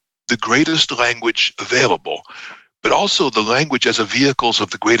embody the greatest language available, but also the language as a vehicles of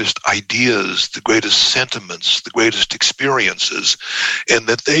the greatest ideas, the greatest sentiments, the greatest experiences, and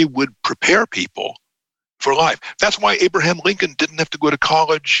that they would prepare people for life. That's why Abraham Lincoln didn't have to go to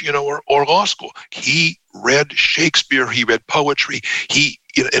college, or law school. He read Shakespeare, he read poetry. He,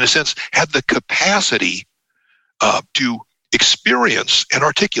 in a sense, had the capacity to experience and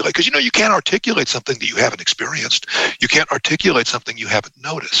articulate. Because, you can't articulate something that you haven't experienced. You can't articulate something you haven't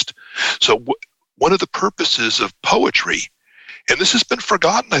noticed. So one of the purposes of poetry, and this has been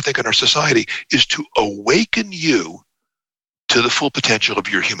forgotten, I think, in our society, is to awaken you to the full potential of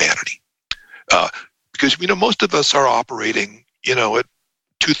your humanity. Because, most of us are operating, at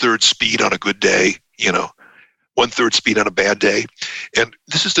 2/3 speed on a good day, 1/3 speed on a bad day. And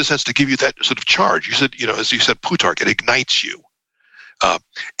this is the sense to give you that sort of charge. You said, as you said, Plutarch, it ignites you.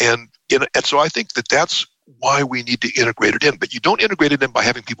 And so I think that's why we need to integrate it in. But you don't integrate it in by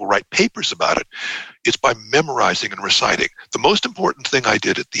having people write papers about it. It's by memorizing and reciting. The most important thing I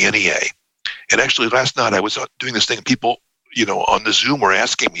did at the NEA, and actually last night I was doing this thing, and people, on the Zoom were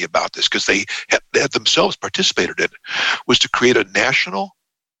asking me about this because they had themselves participated in it, was to create a national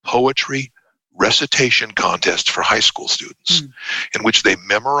poetry recitation contest for high school students in which they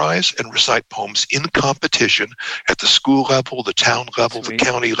memorize and recite poems in competition at the school level, the town level, the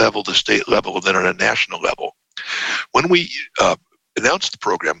county level, the state level, and then at a national level. When we announced the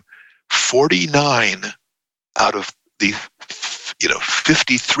program, 49 out of the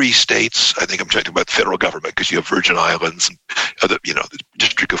 53 states, I think I'm talking about the federal government because you have Virgin Islands and other, the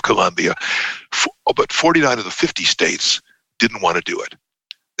District of Columbia, but 49 of the 50 states didn't want to do it.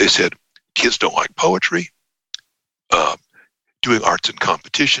 They said, kids don't like poetry, doing arts in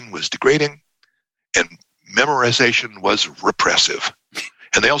competition was degrading, and memorization was repressive.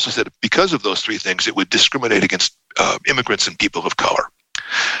 And they also said because of those three things, it would discriminate against immigrants and people of color.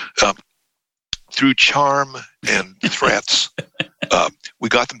 Through charm and threats, we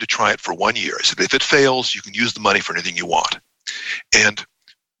got them to try it for 1 year. I said, if it fails, you can use the money for anything you want. And,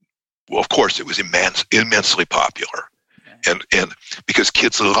 well, of course, it was immensely popular. And because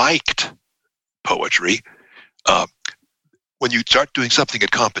kids liked poetry, when you start doing something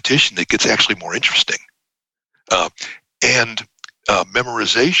at competition, it gets actually more interesting. And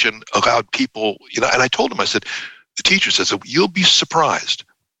memorization allowed people, and I told them, I said, the teacher says, you'll be surprised.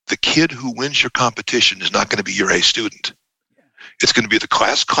 The kid who wins your competition is not going to be your A student. It's going to be the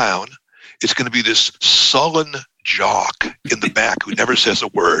class clown. It's going to be this sullen jock in the back who never says a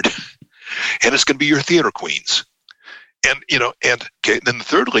word. And it's going to be your theater queens. And, then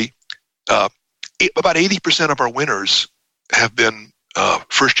thirdly, about 80% of our winners have been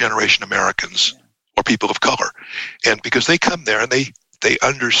first-generation Americans or people of color. And because they come there and they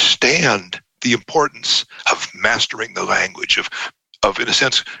understand the importance of mastering the language, of in a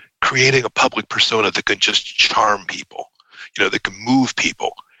sense, creating a public persona that can just charm people, that can move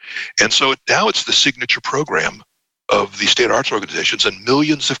people. And so now it's the signature program of the state arts organizations, and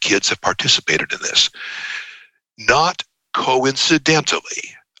millions of kids have participated in this. Not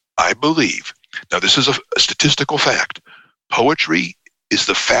coincidentally, I believe Now, this is a statistical fact. Poetry is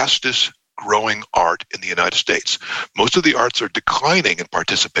the fastest growing art in the United States. Most of the arts are declining in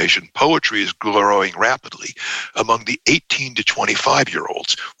participation. Poetry is growing rapidly among the 18 to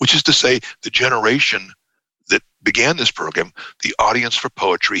 25-year-olds, which is to say the generation that began this program, the audience for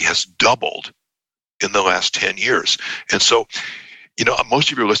poetry has doubled in the last 10 years. And so,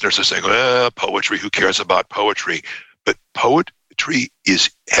 most of your listeners are saying, poetry, who cares about poetry? But poetry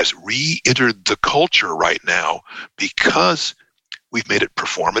has re-entered the culture right now because we've made it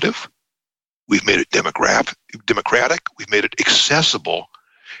performative, we've made it democratic, we've made it accessible,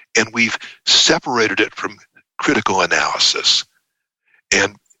 and we've separated it from critical analysis.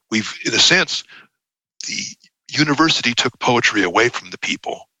 And we've, in a sense, the university took poetry away from the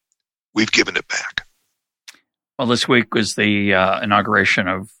people. We've given it back. Well, this week was the inauguration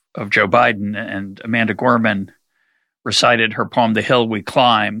of Joe Biden, and Amanda Gorman recited her poem, "The Hill We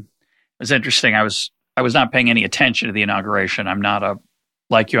Climb." It was interesting. I was not paying any attention to the inauguration. I'm not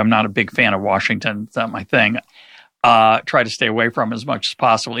a big fan of Washington. It's not my thing. Try to stay away from it as much as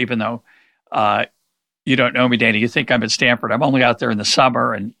possible, even though you don't know me, Dana. You think I'm at Stanford. I'm only out there in the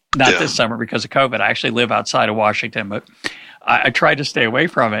summer, and not this summer because of COVID. I actually live outside of Washington, but I try to stay away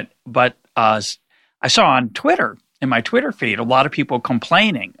from it. But I saw on Twitter, in my Twitter feed, a lot of people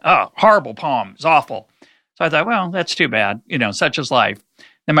complaining, horrible poem, it's awful. So I thought, well, that's too bad, such is life.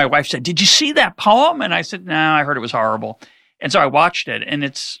 Then my wife said, "Did you see that poem?" And I said, "No, I heard it was horrible." And so I watched it, and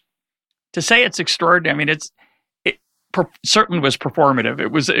to say it's extraordinary. I mean, it certainly was performative.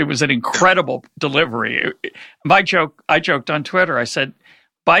 It was an incredible delivery. I joked on Twitter. I said,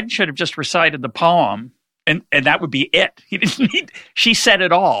 Biden should have just recited the poem, and that would be it. He didn't need. She said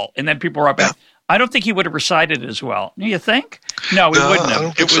it all, and then people were up. I don't think he would have recited it as well. You think? No, he wouldn't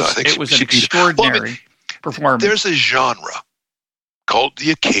have. It was an extraordinary performance. There's a genre called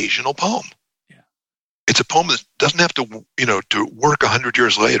the occasional poem. Yeah. It's a poem that doesn't have to, to work 100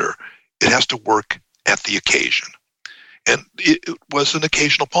 years later. It has to work at the occasion. And it was an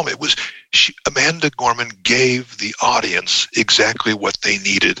occasional poem. Amanda Gorman gave the audience exactly what they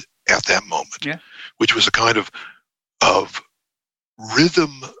needed at that moment, which was a kind of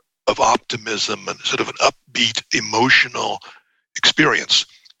rhythm of optimism and sort of an upbeat, emotional experience.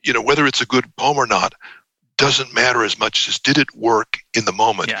 Whether it's a good poem or not doesn't matter as much as did it work in the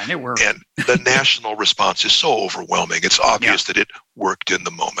moment. Yeah, and it worked. And the national response is so overwhelming. It's obvious that it worked in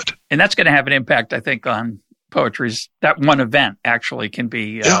the moment. And that's going to have an impact, I think, on poetry's. That one event actually can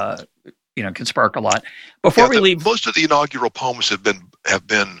be, can spark a lot. Before we leave, most of the inaugural poems have been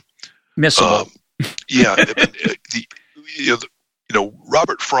missable.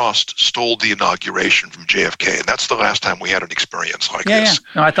 Robert Frost stole the inauguration from JFK, and that's the last time we had an experience like this.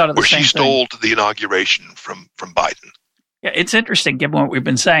 Yeah. No, I thought of the same thing. Where she stole the inauguration from Biden. Yeah, it's interesting, given what we've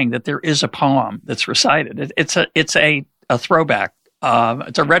been saying, that there is a poem that's recited. It's a throwback.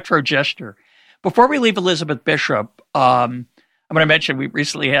 It's a retro gesture. Before we leave Elizabeth Bishop, I'm going to mention we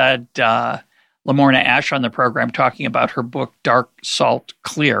recently had Lamorna Ash on the program talking about her book, Dark Salt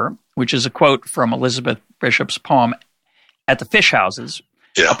Clear, which is a quote from Elizabeth Bishop's poem, At the Fish Houses,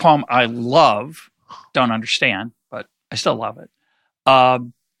 a poem I love, don't understand, but I still love it. I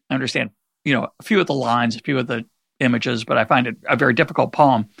understand, a few of the lines, a few of the images, but I find it a very difficult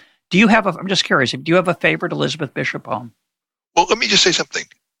poem. I'm just curious, do you have a favorite Elizabeth Bishop poem? Well, let me just say something.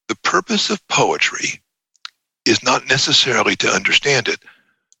 The purpose of poetry is not necessarily to understand it,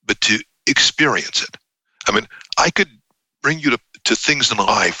 but to experience it. I mean, I could bring you to things in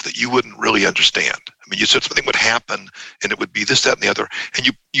life that you wouldn't really understand. I mean, you said something would happen, and it would be this, that, and the other, and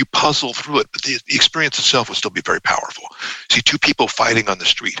you puzzle through it, but the experience itself will still be very powerful. See two people fighting on the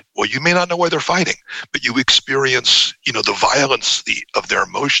street. Well, you may not know why they're fighting, but you experience, the violence of their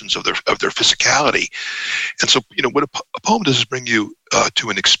emotions, of their physicality. And so, what a poem does is bring you to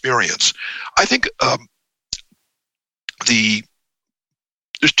an experience. I think there's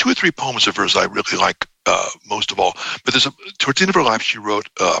two or three poems of hers I really like most of all. But towards the end of her life, she wrote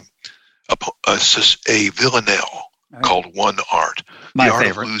a villanelle called One Art. My the art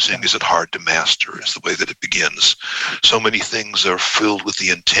favorite. Of losing isn't hard to master is the way that it begins. So many things are filled with the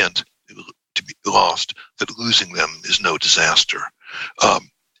intent to be lost that losing them is no disaster.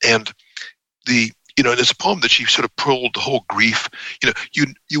 And it's a poem that she sort of pulled the whole grief.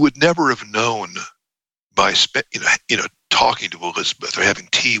 You would never have known by talking to Elizabeth or having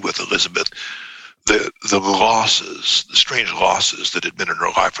tea with Elizabeth the losses, the strange losses that had been in her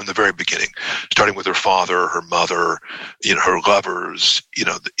life from the very beginning, starting with her father, her mother, her lovers,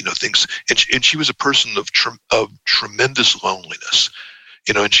 things. And she was a person of tremendous loneliness,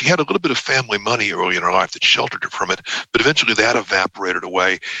 and she had a little bit of family money early in her life that sheltered her from it, but eventually that evaporated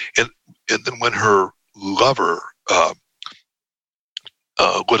away. And and then when her lover,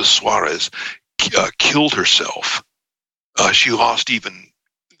 Lourdes Suarez, killed herself, she lost even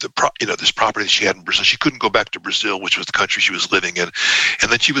this property that she had in Brazil. She couldn't go back to Brazil, which was the country she was living in.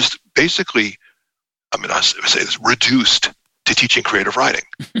 And then she was basically, I say this, reduced to teaching creative writing,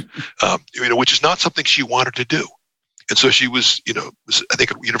 which is not something she wanted to do. And so she was, I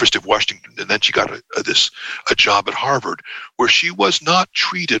think at the University of Washington, and then she got a job at Harvard, where she was not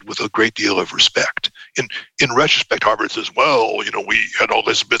treated with a great deal of respect. In retrospect, Harvard says, well, we had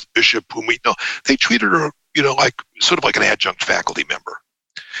Elizabeth Bishop, whom we know. They treated her, sort of like an adjunct faculty member.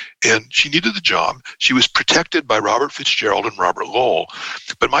 And she needed the job. She was protected by Robert Fitzgerald and Robert Lowell.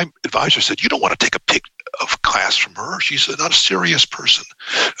 But my advisor said, you don't want to take a pick of class from her. She's not a serious person.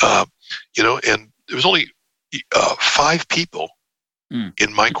 And there was only 5 people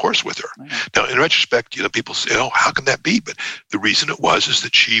in my course with her. Now, in retrospect, people say, oh, how can that be? But the reason it was is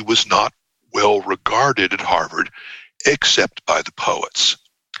that she was not well regarded at Harvard, except by the poets.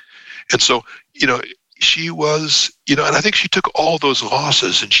 And so, she was, and I think she took all those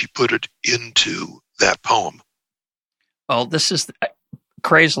losses and she put it into that poem. Well, this is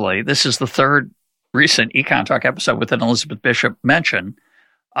crazily, this is the third recent Econ Talk episode with an Elizabeth Bishop mention.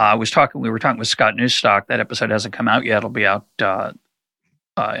 We were talking with Scott Newstock. That episode hasn't come out yet. It'll be out in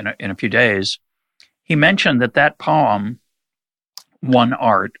a few days. He mentioned that poem, One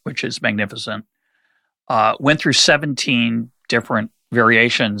Art, which is magnificent, went through 17 different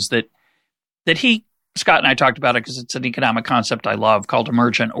variations that Scott and I talked about it because it's an economic concept I love called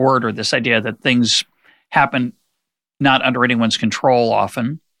emergent order, this idea that things happen not under anyone's control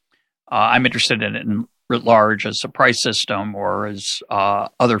often. I'm interested in it writ large as a price system or as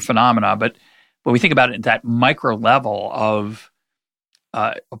other phenomena, but we think about it at that micro level of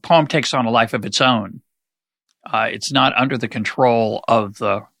a poem takes on a life of its own. It's not under the control of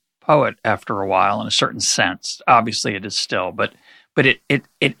the poet after a while in a certain sense. Obviously it is still, but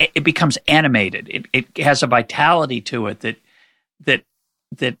it becomes animated. It has a vitality to it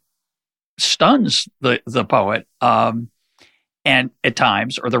that stuns the poet and at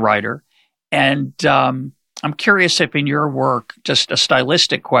times, or the writer. And I'm curious if in your work, just a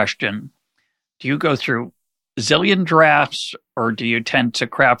stylistic question, do you go through a zillion drafts, or do you tend to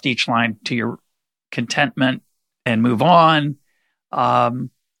craft each line to your contentment and move on?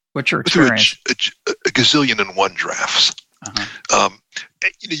 What's your experience? A gazillion and one drafts. Uh-huh.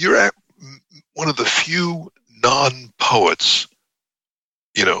 You're one of the few non-poets,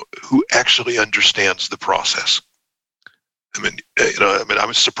 who actually understands the process. I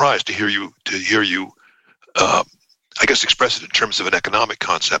was surprised to hear you, I guess, express it in terms of an economic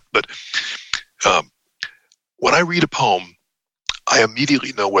concept. But when I read a poem, I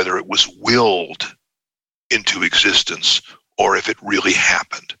immediately know whether it was willed into existence or if it really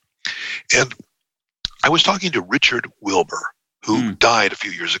happened. And I was talking to Richard Wilbur, who died a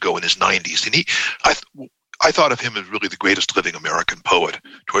few years ago in his 90s, and I thought of him as really the greatest living American poet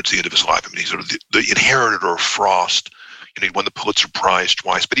towards the end of his life. He's sort of the inheritor of Frost. He won the Pulitzer Prize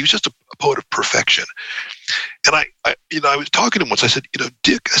twice, but he was just a poet of perfection. And I was talking to him once. I said,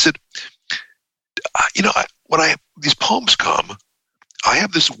 Dick, I said, when these poems come, I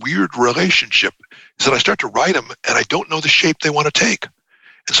have this weird relationship. Is that I start to write them, and I don't know the shape they want to take.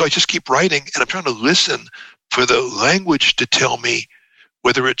 And so I just keep writing, and I'm trying to listen for the language to tell me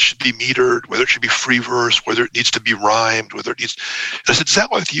whether it should be metered, whether it should be free verse, whether it needs to be rhymed, whether it needs... And I said, is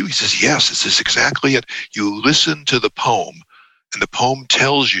that with you? He says, yes, this is exactly it. You listen to the poem, and the poem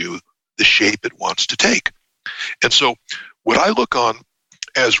tells you the shape it wants to take. And so what I look on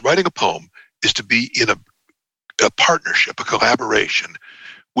as writing a poem is to be in a partnership, a collaboration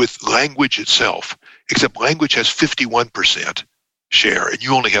with language itself, except language has 51% share, and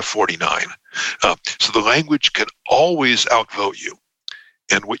you only have 49. So the language can always outvote you.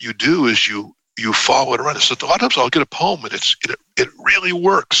 And what you do is you follow it around. So a lot of times I'll get a poem and it really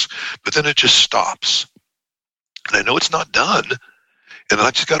works, but then it just stops. And I know it's not done, and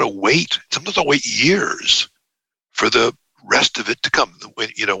I just got to wait. Sometimes I'll wait years for the rest of it to come.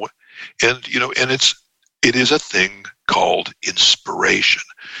 And it is a thing called inspiration.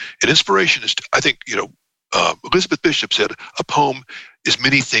 And inspiration is, I think, Elizabeth Bishop said, a poem is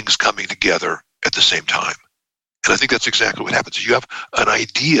many things coming together at the same time. And I think that's exactly what happens. You have an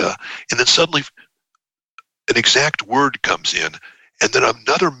idea, and then suddenly an exact word comes in, and then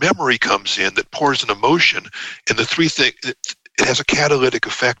another memory comes in that pours an emotion, and the three things, it has a catalytic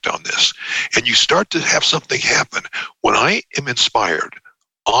effect on this. And you start to have something happen. When I am inspired,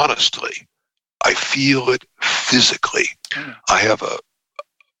 honestly, I feel it physically. I have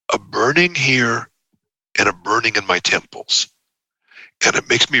a burning here and a burning in my temples. And it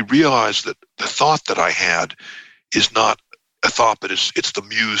makes me realize that the thought that I had is not a thought, but it's the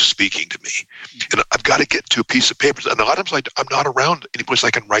muse speaking to me. And I've got to get to a piece of paper. And a lot of times I'm not around any place I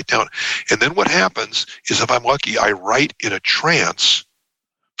can write down. And then what happens is, if I'm lucky, I write in a trance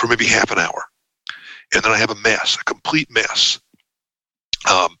for maybe half an hour. And then I have a complete mess.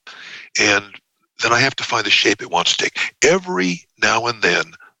 And then I have to find the shape it wants to take. Every now and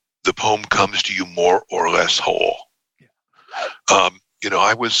then, the poem comes to you more or less whole.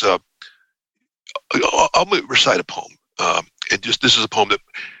 I was, I'll recite a poem. And this is a poem that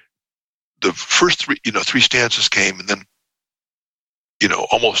the first three stanzas came, and then,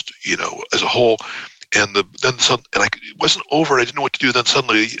 almost, as a whole, and it wasn't over. I didn't know what to do. Then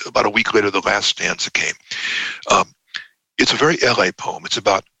suddenly, about a week later, the last stanza came. It's a very LA poem. It's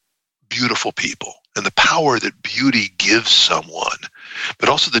about beautiful people and the power that beauty gives someone, but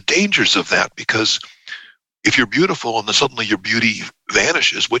also the dangers of that, because if you're beautiful and then suddenly your beauty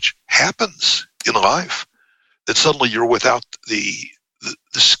vanishes, which happens in life, then suddenly you're without the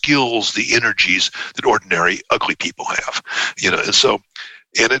skills, the energies that ordinary ugly people have,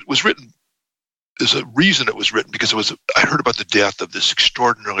 and it was written. There's a reason it was written, because I heard about the death of this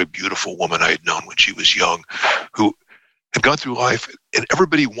extraordinarily beautiful woman I had known when she was young, who had gone through life, and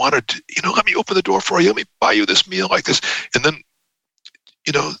everybody wanted to, let me open the door for you, let me buy you this meal like this, and then,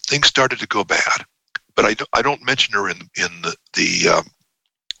 things started to go bad. But I don't mention her in the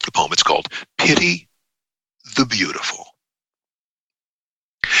poem. It's called "Pity the Beautiful."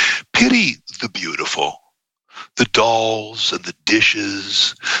 Pity the beautiful, the dolls and the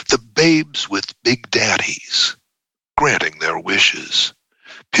dishes, the babes with big daddies, granting their wishes.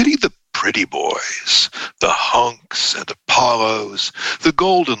 Pity the pretty boys, the hunks and Apollos, the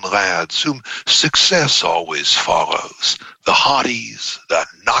golden lads whom success always follows, the hotties, the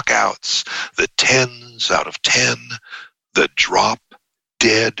knockouts, the 10s out of 10, the drop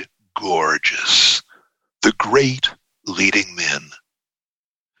dead gorgeous, the great leading men.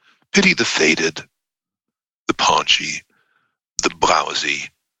 Pity the faded, the paunchy, the blousy,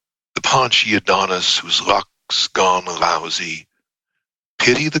 the paunchy Adonis whose luck's gone lousy.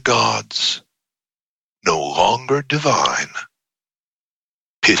 Pity the gods, no longer divine.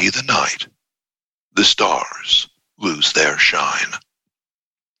 Pity the night, the stars lose their shine.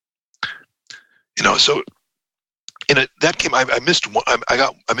 So that came. I missed one. I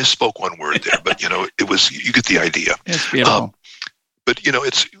misspoke one word there, but it was. You get the idea. It's beautiful. But I'm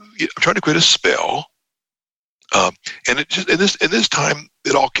trying to create a spell, and it just in this time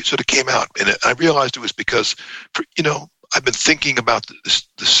it all sort of came out, and I realized it was because, I've been thinking about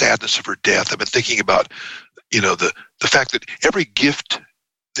the sadness of her death. I've been thinking about, the fact that every gift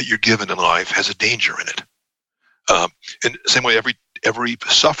that you're given in life has a danger in it. And the same way, every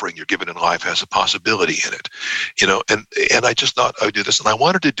suffering you're given in life has a possibility in it. And I just thought I would do this, and I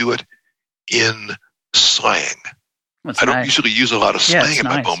wanted to do it in slang. I don't usually use a lot of slang in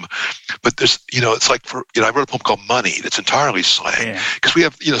my poem, but there's, it's like I wrote a poem called Money that's entirely slang, because we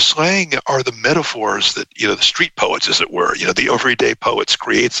have, slang are the metaphors that, the street poets, as it were, the everyday poets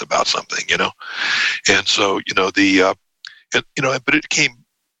creates about something, and so, but it came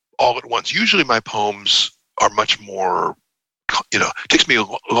all at once. Usually my poems are much more, it takes me a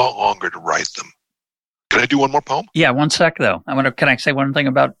lot longer to write them. Can I do one more poem? Yeah, one sec though. Can I say one thing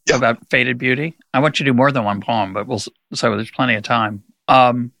about Faded Beauty? I want you to do more than one poem, but so there's plenty of time.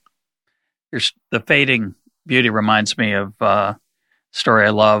 The Fading Beauty reminds me of a story I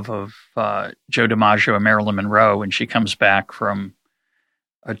love of Joe DiMaggio and Marilyn Monroe when she comes back from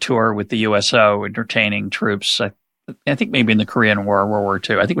a tour with the USO entertaining troops. I think maybe in the Korean War, World War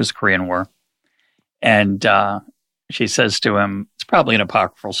II. I think it was the Korean War. And she says to him, it's probably an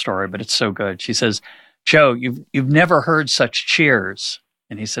apocryphal story, but it's so good. She says, "Joe, you've never heard such cheers."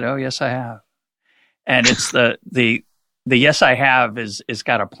 And he said, "Oh, yes, I have." And it's the yes, I have is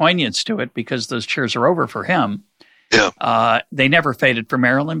got a poignance to it because those cheers are over for him. Yeah. They never faded for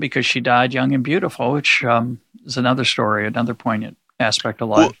Marilyn because she died young and beautiful, which is another story, another poignant aspect of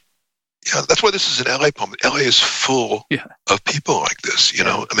life. Well, yeah, that's why this is an LA poem. LA is full of people like this,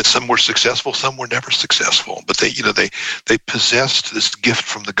 some were successful, some were never successful, but they possessed this gift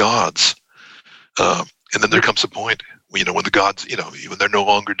from the gods. And then there comes a point, when the gods, when they're no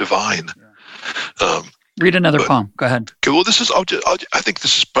longer divine. Read another poem. Go ahead. Okay. Well, this is. I think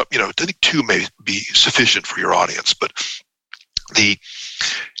this is. I think two may be sufficient for your audience, but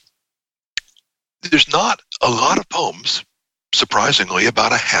there's not a lot of poems, surprisingly,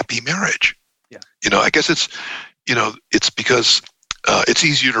 about a happy marriage. Yeah. I guess it's. It's because it's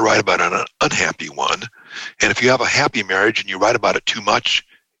easier to write about an unhappy one, and if you have a happy marriage and you write about it too much,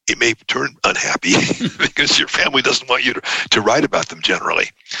 it may turn unhappy because your family doesn't want you to write about them generally.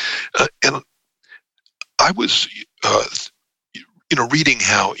 And I was, reading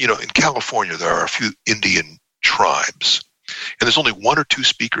how, in California, there are a few Indian tribes, and there's only one or two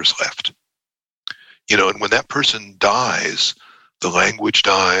speakers left. And when that person dies, the language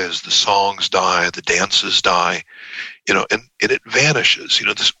dies, the songs die, the dances die, and it vanishes.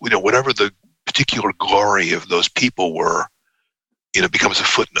 Whatever the particular glory of those people were, becomes a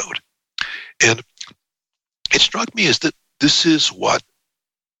footnote. And it struck me as that this is what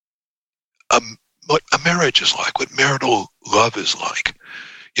a marriage is like, what marital love is like.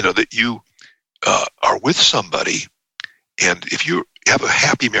 That you are with somebody, and if you have a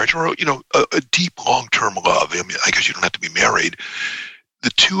happy marriage or a deep long-term love, I guess you don't have to be married,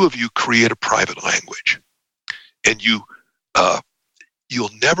 the two of you create a private language, and you'll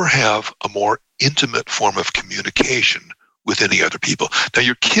never have a more intimate form of communication with any other people. Now,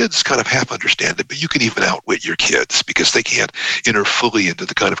 your kids kind of half understand it, but you can even outwit your kids because they can't enter fully into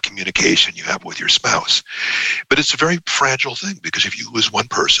the kind of communication you have with your spouse. But it's a very fragile thing, because if you lose one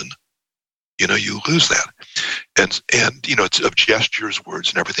person, you lose that. And it's of gestures, words,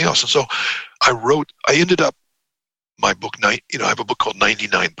 and everything else. And so I ended up my book, I have a book called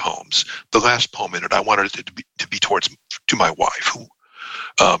 99 Poems. The last poem in it, I wanted it to be to my wife, who,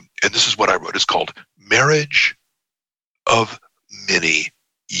 and this is what I wrote. It's called Marriage of Many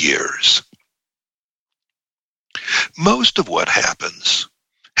Years. Most of what happens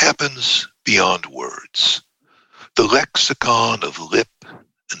beyond words. The lexicon of lip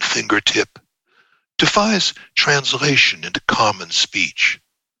and fingertip defies translation into common speech.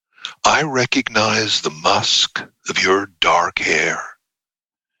 I recognize the musk of your dark hair.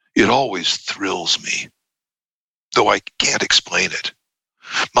 It always thrills me, though I can't explain it.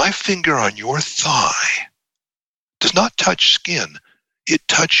 My finger on your thigh does not touch skin. It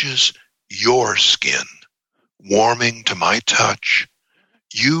touches your skin, warming to my touch.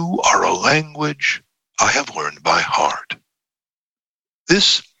 You are a language I have learned by heart.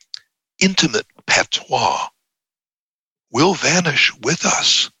 This intimate patois will vanish with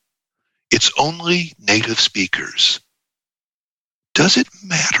us. It's only native speakers. Does it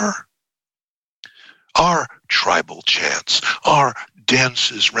matter? Our tribal chants, our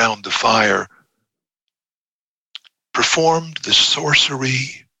dances round the fire, performed the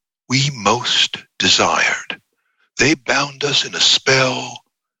sorcery we most desired. They bound us in a spell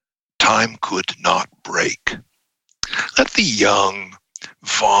time could not break. Let the young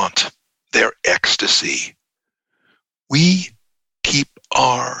vaunt their ecstasy. We keep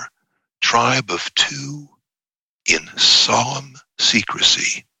our tribe of two in solemn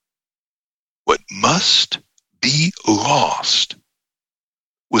secrecy. What must be lost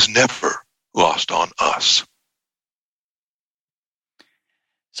was never lost on us.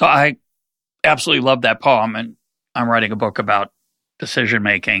 So I absolutely love that poem, and I'm writing a book about decision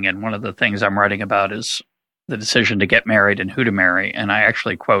making, and one of the things I'm writing about is the decision to get married and who to marry. And I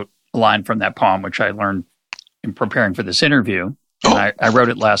actually quote a line from that poem, which I learned in preparing for this interview. And I wrote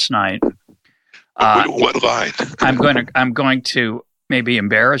it last night. What line? I'm going to maybe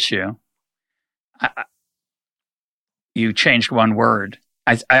embarrass you. You changed one word.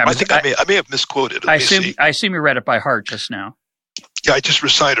 I think I may have misquoted. I assume you read it by heart just now. Yeah, I just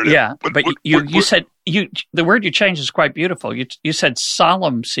recited it. Yeah, but you said the word you changed is quite beautiful. You said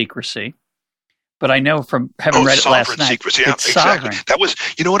solemn secrecy, but I know from having read it last night, secrecy. Yeah, exactly. That was,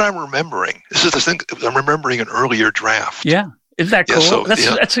 what I'm remembering. This is the thing. I'm remembering an earlier draft. Yeah, isn't that cool? So,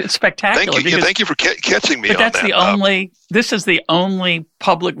 that's spectacular. Thank you for catching me. But that's the only. This is the only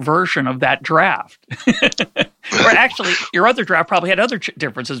public version of that draft. Or actually, your other draft probably had other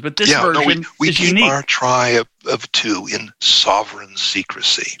differences, but this version we is keep unique. Our tribe of two in sovereign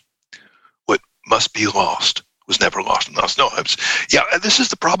secrecy. What must be lost was never lost in us. No, this is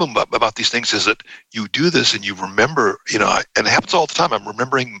the problem about these things, is that you do this and you remember, and it happens all the time. I'm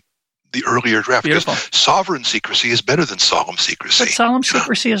remembering the earlier draft. Beautiful. Because sovereign secrecy is better than solemn secrecy. But solemn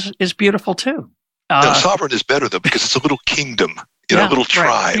secrecy is beautiful too. Sovereign is better though, because it's a little kingdom, a little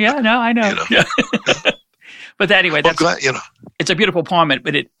tribe. Right. Yeah, no, I know. Yeah. But anyway, it's a beautiful poem,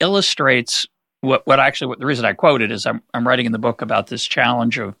 but it illustrates what the reason I quote it is I'm writing in the book about this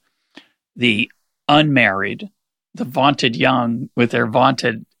challenge of the unmarried, the vaunted young with their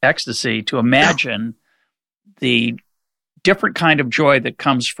vaunted ecstasy, to imagine the different kind of joy that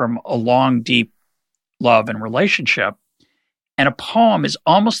comes from a long, deep love and relationship. And a poem is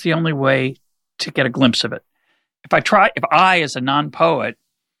almost the only way to get a glimpse of it. If I, as a non-poet,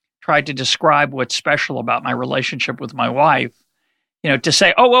 tried to describe what's special about my relationship with my wife, to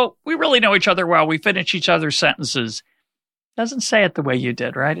say, oh, well, we really know each other well, we finish each other's sentences, Doesn't say it the way you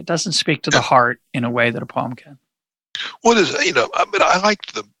did, right? It doesn't speak to the heart in a way that a poem can. What is, I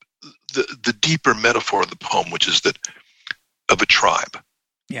liked the deeper metaphor of the poem, which is that of a tribe.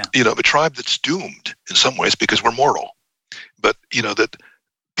 Yeah. A tribe that's doomed in some ways because we're mortal. But, that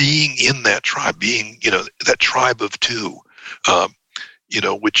being in that tribe, being, that tribe of two,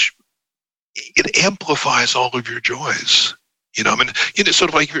 which it amplifies all of your joys. Sort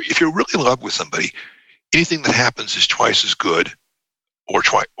of like if you're really in love with somebody, anything that happens is twice as good or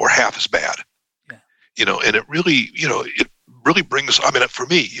half as bad. Yeah. And it really, it really brings, for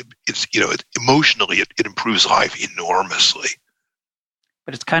me, it's, emotionally, it improves life enormously.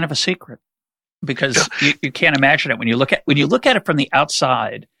 But it's kind of a secret because you can't imagine it when you look at it from the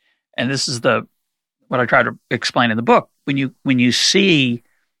outside. And this is what I try to explain in the book. When you see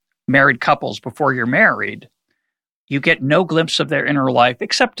married couples before you're married, you get no glimpse of their inner life,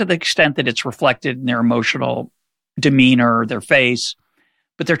 except to the extent that it's reflected in their emotional demeanor, their face.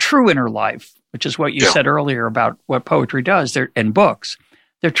 But their true inner life, which is what you said earlier about what poetry does, and books,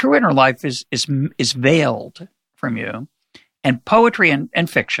 their true inner life is veiled from you. And poetry and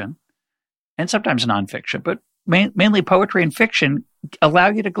fiction, and sometimes nonfiction, but mainly poetry and fiction allow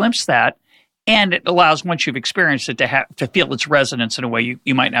you to glimpse that. And it allows, once you've experienced it, to feel its resonance in a way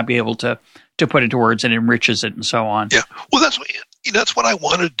you might not be able to put into words, and enriches it and so on. Yeah. Well, that's what I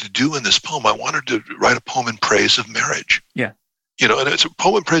wanted to do in this poem. I wanted to write a poem in praise of marriage. Yeah. And it's a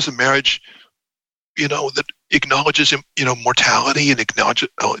poem in praise of marriage, that acknowledges, mortality and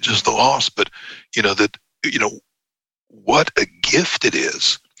acknowledges the loss, but, what a gift it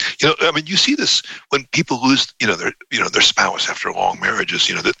is. You see this when people lose, their spouse after long marriages,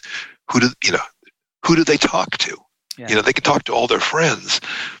 that who do they talk to? Yeah. They can talk to all their friends,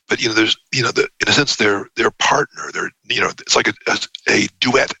 but, there's, in a sense, their partner, it's like a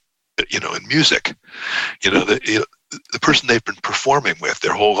duet, in music, the person they've been performing with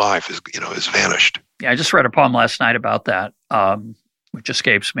their whole life is vanished. Yeah. I just read a poem last night about that, which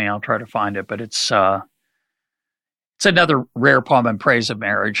escapes me. I'll try to find it, but it's another rare poem in praise of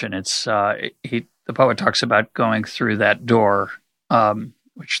marriage. And it's, the poet talks about going through that door,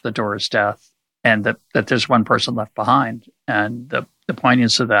 which the door is death, and that there's one person left behind, and the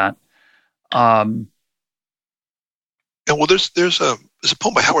poignance of that. And well, there's a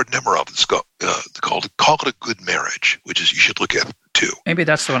poem by Howard Nemerov that's called "Call It a Good Marriage," which is you should look at too. Maybe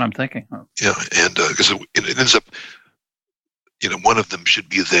that's the one I'm thinking of. Yeah, and because it ends up, one of them should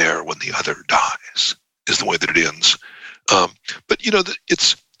be there when the other dies, is the way that it ends. But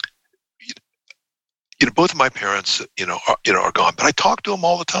it's. Both of my parents, are gone, but I talk to them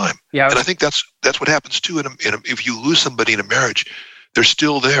all the time. Yeah, and I think that's what happens too. If you lose somebody in a marriage, they're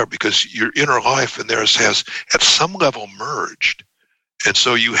still there because your inner life and theirs has, at some level, merged, and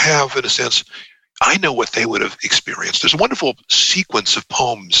so you have, in a sense, I know what they would have experienced. There's a wonderful sequence of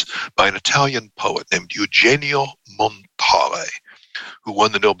poems by an Italian poet named Eugenio Montale, who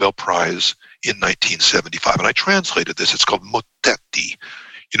won the Nobel Prize in 1975, and I translated this. It's called Motetti.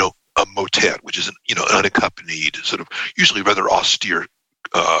 A motet, which is an unaccompanied, sort of usually rather austere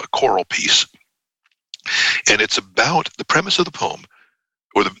choral piece. And it's about the premise of the poem,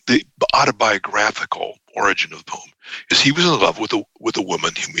 or the autobiographical origin of the poem, is he was in love with a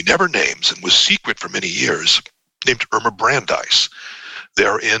woman whom he never names and was secret for many years, named Irma Brandeis.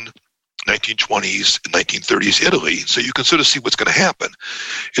 They're in 1920s and 1930s Italy. So you can sort of see what's going to happen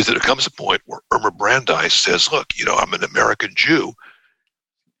is that it comes a point where Irma Brandeis says, look, I'm an American Jew.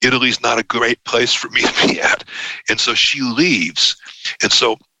 Italy's not a great place for me to be at. And so she leaves. And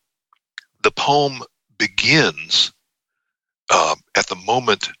so the poem begins at the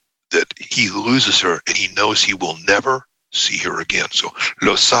moment that he loses her and he knows he will never see her again. So,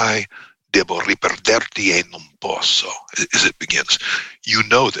 lo sai, devo riperderti e non posso, as it begins. You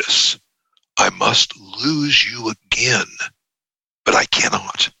know this. I must lose you again, but I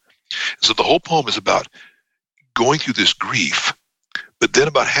cannot. And so the whole poem is about going through this grief, but then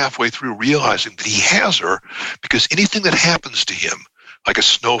about halfway through realizing that he has her, because anything that happens to him, like a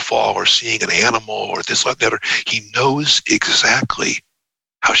snowfall or seeing an animal or this, like that, he knows exactly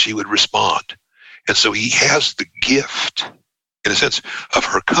how she would respond. And so he has the gift, in a sense, of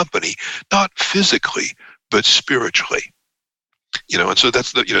her company, not physically, but spiritually. And so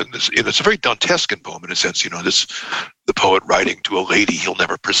that's it's a very Dantescan poem in a sense, the poet writing to a lady he'll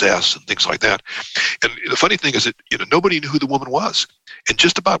never possess and things like that. And the funny thing is that, nobody knew who the woman was. And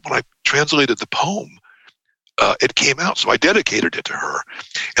just about when I translated the poem, it came out. So I dedicated it to her.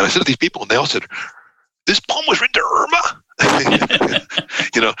 And I said to these people, and they all said, this poem was written to Irma.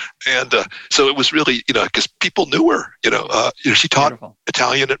 And so it was really, because people knew her. She taught Beautiful.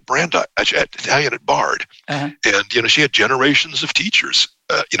 Italian at Italian at Bard, and she had generations of teachers,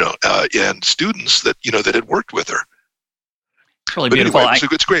 and students that that had worked with her. It's really beautiful. Anyway,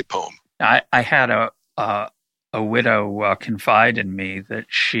 it's a great poem. I had a widow confide in me that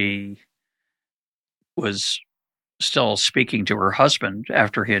she was still speaking to her husband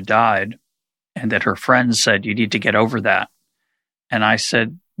after he had died, and that her friends said, "You need to get over that." And I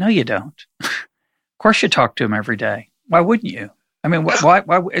said, "No, you don't. Of course you talk to him every day. Why wouldn't you? I mean, why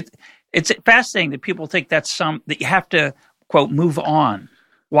it's fascinating that people think that you have to, quote, move on.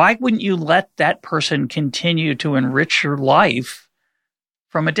 Why wouldn't you let that person continue to enrich your life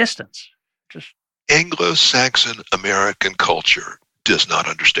from a distance?" Just Anglo-Saxon American culture does not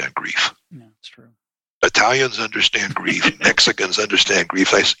understand grief. No, it's true. Italians understand grief. Mexicans understand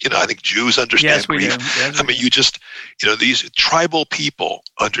grief. I think Jews understand grief. Yes, I mean, these tribal people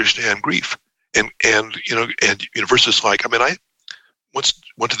understand grief, and versus like, I once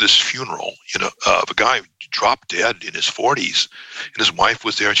went to this funeral, of a guy who dropped dead in his 40s, and his wife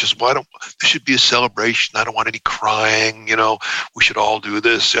was there, and she says, "Well, there should be a celebration. I don't want any crying. We should all do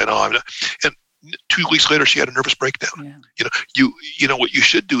this." And 2 weeks later, she had a nervous breakdown. Yeah. What you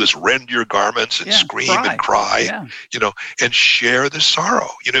should do is rend your garments and scream and cry, and share the sorrow.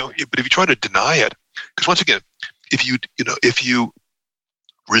 But if you try to deny it, because once again, if you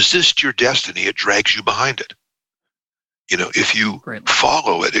resist your destiny, it drags you behind it. If you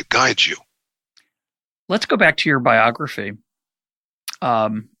follow it, it guides you. Let's go back to your biography.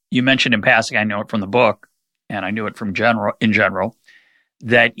 You mentioned in passing, I know it from the book, and I knew it in general,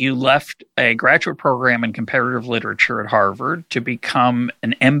 that you left a graduate program in comparative literature at Harvard to become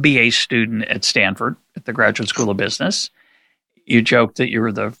an MBA student at Stanford at the Graduate School of Business. You joked that you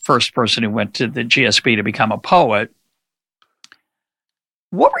were the first person who went to the GSB to become a poet.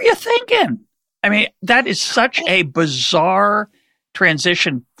 What were you thinking? I mean, that is such a bizarre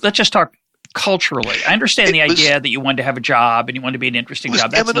transition. Let's just talk culturally. I understand the idea that you wanted to have a job and you wanted to be an interesting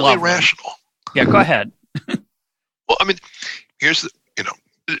job. That's eminently rational. Yeah, go ahead. Well, here's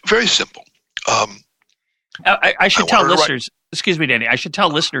very simple. I should tell listeners, excuse me, Danny, I should tell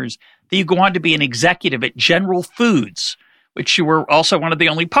listeners that you go on to be an executive at General Foods, which you were also one of the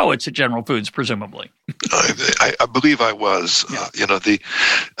only poets at General Foods, presumably. I believe I was. Yeah.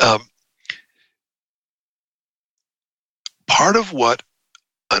 Part of what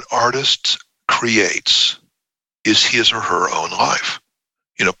an artist creates is his or her own life.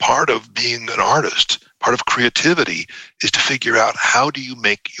 Part of being an artist, part of creativity is to figure out how do you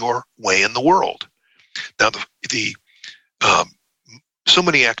make your way in the world. Now, so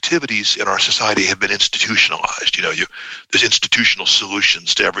many activities in our society have been institutionalized. There's institutional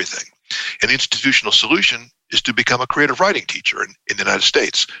solutions to everything. And the institutional solution is to become a creative writing teacher in the United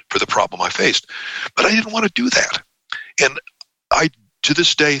States for the problem I faced. But I didn't want to do that. And I, to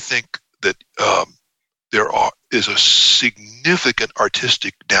this day, think that there is a significant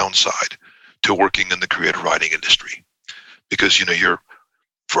artistic downside to working in the creative writing industry, because you're,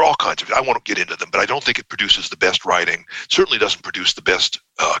 for all kinds of, I won't get into them, but I don't think it produces the best writing. Certainly doesn't produce the best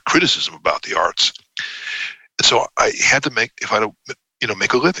criticism about the arts. And so I had to make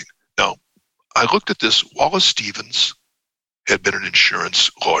a living. Now, I looked at this. Wallace Stevens had been an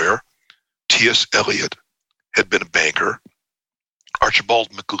insurance lawyer. T.S. Eliot had been a banker. Archibald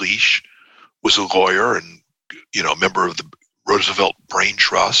MacLeish was a lawyer and a member of the Roosevelt Brain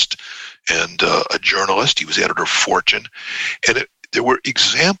Trust, and a journalist. He was editor of Fortune, and there were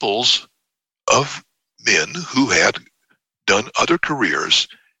examples of men who had done other careers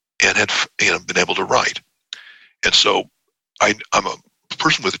and had been able to write. And so I'm a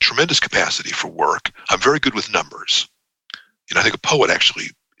person with a tremendous capacity for work. I'm very good with numbers. I think a poet actually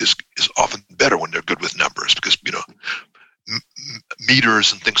is often better when they're good with numbers, because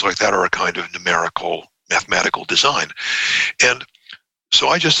meters and things like that are a kind of numerical, mathematical design. And so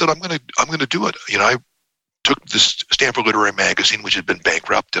I just said, I'm going to do it. I took this Stanford Literary Magazine, which had been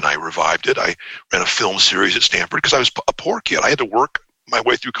bankrupt, and I revived it. I ran a film series at Stanford because I was a poor kid. I had to work my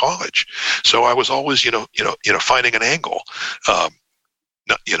way through college, so I was always, finding an angle,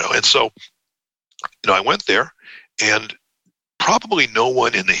 And so, I went there, and probably no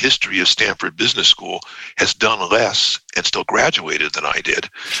one in the history of Stanford Business School has done less and still graduated than I did.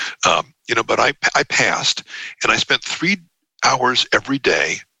 But I passed, and I spent 3 hours every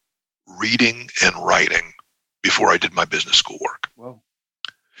day reading and writing before I did my business school work. Whoa.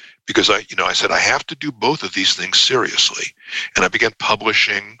 Because I said I have to do both of these things seriously, and I began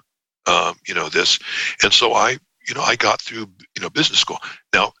publishing, this, and so I got through, business school.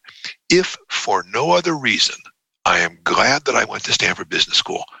 Now, if for no other reason, I am glad that I went to Stanford Business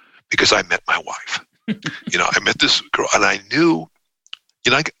School, because I met my wife. I met this girl, and I knew,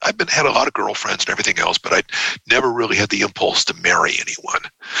 I've had a lot of girlfriends and everything else, but I never really had the impulse to marry anyone.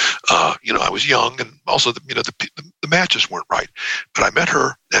 I was young, and also, the matches weren't right. But I met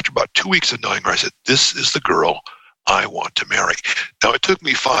her after about 2 weeks of knowing her. I said, "This is the girl I want to marry." Now, it took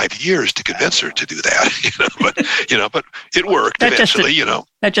me 5 years to convince her to do that, but it worked eventually.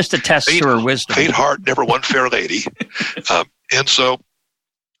 That just attests to her wisdom. Faint heart never won fair lady, and so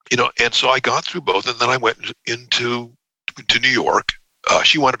I got through both, and then I went into New York.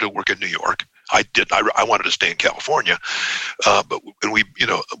 She wanted to work in New York. I didn't. I wanted to stay in California, but we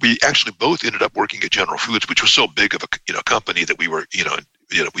actually both ended up working at General Foods, which was so big of a company that we were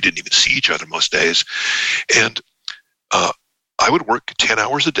we didn't even see each other most days, and I would work 10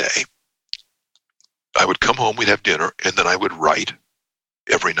 hours a day. I would come home, we'd have dinner, and then I would write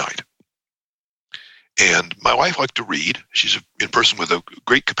every night. And my wife liked to read. She's a person with a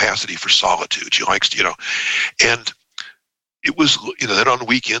great capacity for solitude. She likes to, and it was, then on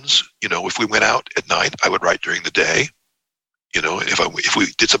weekends, if we went out at night, I would write during the day. If we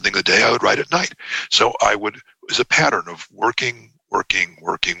did something in the day, I would write at night. So it was a pattern of working,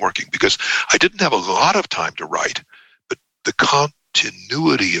 because I didn't have a lot of time to write, but the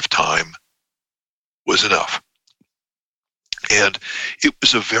continuity of time was enough. And it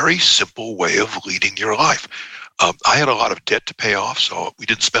was a very simple way of leading your life. I had a lot of debt to pay off, so we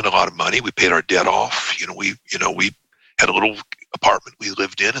didn't spend a lot of money. We paid our debt off. We had a little apartment we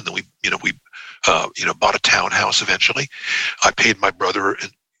lived in, and then we bought a townhouse eventually. I paid my brother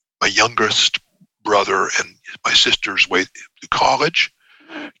and my youngest brother and my sister's way to college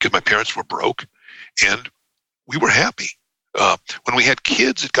because my parents were broke, and we were happy. When we had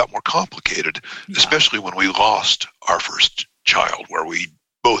kids, it got more complicated, especially when we lost our first child, where we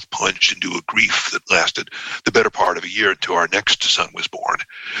both plunged into a grief that lasted the better part of a year until our next son was born.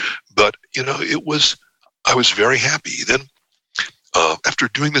 But, I was very happy. Then after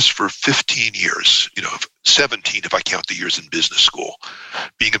doing this for 15 years, 17 if I count the years in business school,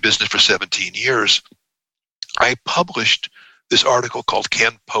 being in business for 17 years, I published this article called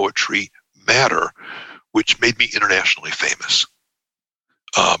Can Poetry Matter?, which made me internationally famous.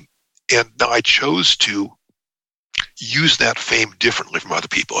 And now I chose to use that fame differently from other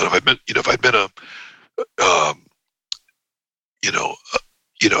people. And if I'd been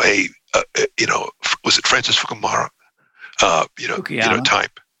was it Francis Fukuyama?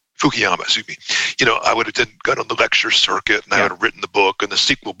 Fukuyama, excuse me. I would have then gone on the lecture circuit, and I would have written the book and the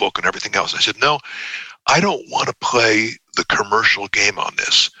sequel book and everything else. I said, no, I don't want to play the commercial game on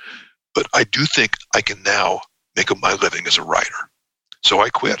this, but I do think I can now make my living as a writer. So I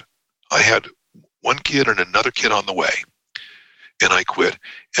quit. I had one kid and another kid on the way, and I quit.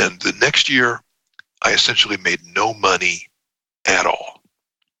 And the next year, I essentially made no money at all.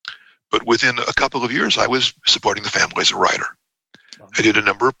 But within a couple of years, I was supporting the family as a writer. I did a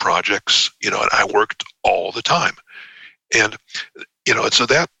number of projects, and I worked all the time. And, and so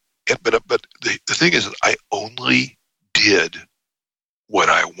that, but the thing is, I only did what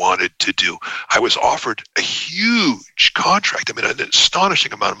I wanted to do. I was offered a huge contract. I mean, an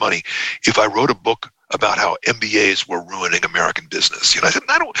astonishing amount of money if I wrote a book about how MBAs were ruining American business. I said,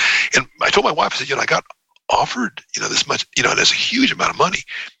 and I told my wife, I said, I got offered, this much, and it's a huge amount of money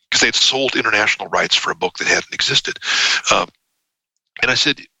because they had sold international rights for a book that hadn't existed. And I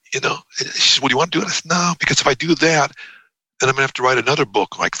said, she said, well, do you want to do it? I said, no, because if I do that, then I'm going to have to write another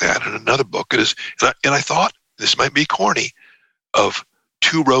book like that and another book. And I thought, this might be corny, of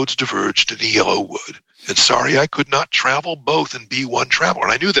two roads diverged in a yellow wood. And sorry, I could not travel both and be one traveler.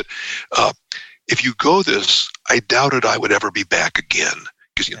 And I knew that if you go this, I doubted I would ever be back again.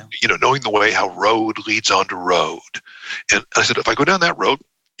 Because, knowing the way how road leads onto road. And I said, if I go down that road,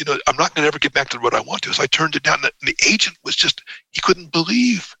 I'm not going to ever get back to what I want to. So I turned it down. And the agent was he couldn't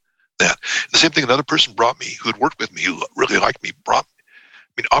believe that. And the same thing, another person brought me, who had worked with me, who really liked me,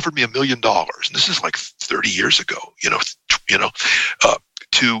 offered me $1 million. And this is like 30 years ago,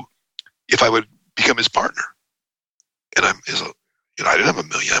 to, if I would become his partner. And I didn't have $1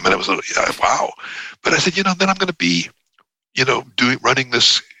 million. I mean, it was wow. But I said, then I'm going to be, running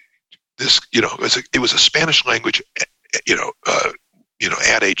this, it was a Spanish language,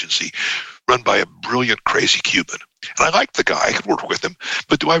 ad agency run by a brilliant, crazy Cuban. And I liked the guy. I could work with him.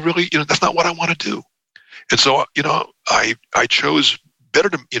 But do I really, that's not what I want to do. And so, I chose better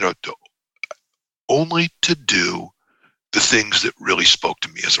to only to do the things that really spoke to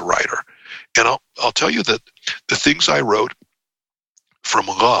me as a writer. And I'll tell you that the things I wrote from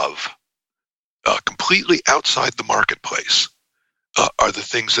love, completely outside the marketplace, are the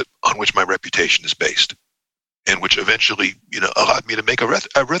things on which my reputation is based. and which eventually, allowed me to make a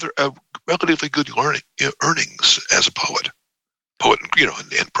relatively good earnings as a poet,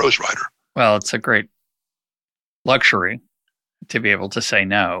 and prose writer. Well, it's a great luxury to be able to say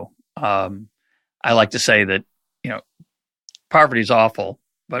no. I like to say that, poverty is awful,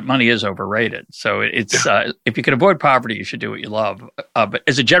 but money is overrated. So it's if you can avoid poverty, you should do what you love. But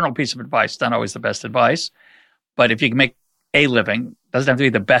as a general piece of advice, not always the best advice. But if you can make a living, doesn't have to be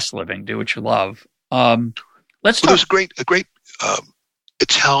the best living. Do what you love. Let's talk. There's a great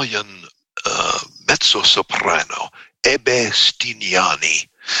Italian mezzo soprano, Ebbe Stignani.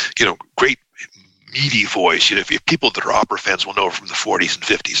 Great meaty voice. If people that are opera fans will know her from the 40s and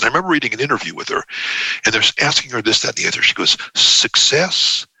 50s. And I remember reading an interview with her, and they're asking her this, that, and the other. She goes,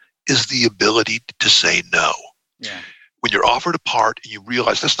 "Success is the ability to say no." Yeah. When you're offered a part and you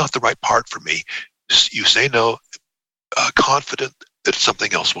realize that's not the right part for me, you say no, confident that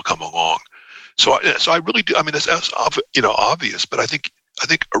something else will come along. So I really do. I mean, it's obvious, but I think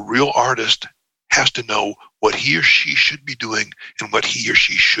a real artist has to know what he or she should be doing and what he or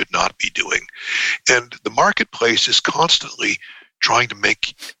she should not be doing. And the marketplace is constantly trying to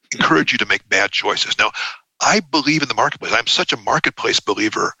encourage you to make bad choices. Now, I believe in the marketplace. I'm such a marketplace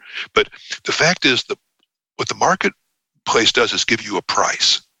believer, but the fact is that what the marketplace does is give you a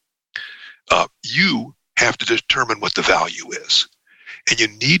price. You have to determine what the value is. And you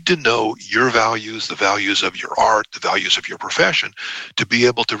need to know your values, the values of your art, the values of your profession, to be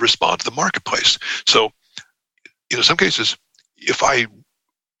able to respond to the marketplace. So, in some cases, if I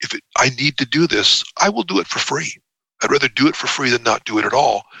need to do this, I will do it for free. I'd rather do it for free than not do it at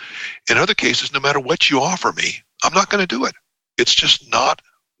all. In other cases, no matter what you offer me, I'm not going to do it. It's just not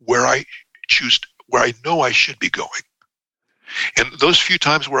where I know I should be going. And those few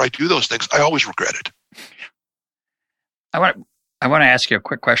times where I do those things, I always regret it. I want to ask you a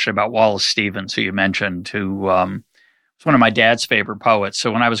quick question about Wallace Stevens, who you mentioned, who was one of my dad's favorite poets.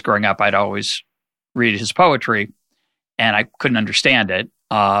 So when I was growing up, I'd always read his poetry, and I couldn't understand it.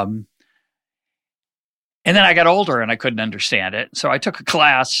 And then I got older, and I couldn't understand it. So I took a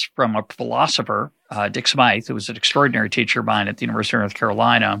class from a philosopher, Dick Smythe, who was an extraordinary teacher of mine at the University of North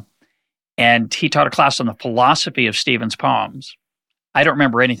Carolina. And he taught a class on the philosophy of Stevens' poems. I don't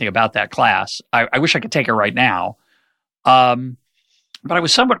remember anything about that class. I wish I could take it right now. But I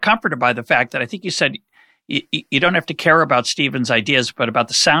was somewhat comforted by the fact that I think you said you don't have to care about Stevens' ideas, but about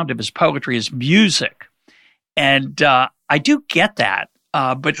the sound of his poetry, his music. And I do get that.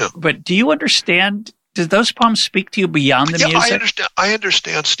 But do you understand? Do those poems speak to you beyond the music? I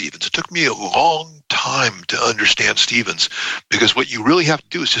understand Stevens. It took me a long time to understand Stevens, because what you really have to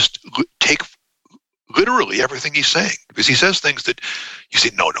do is just take literally everything he's saying, because he says things that you say,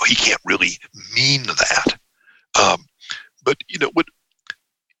 no, he can't really mean that. But what?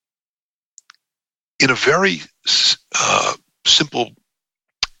 In a very simple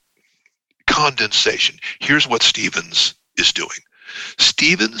condensation, here's what Stevens is doing.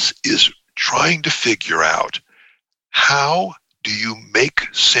 Stevens is trying to figure out, how do you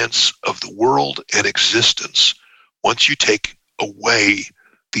make sense of the world and existence once you take away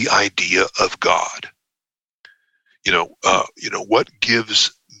the idea of God? What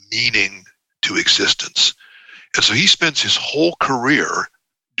gives meaning to existence? And so he spends his whole career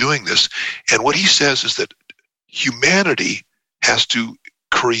doing this. And what he says is that humanity has to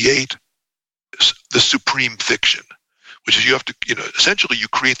create the supreme fiction, which is you have to, essentially you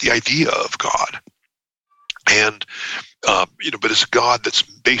create the idea of God. And, but it's a God that's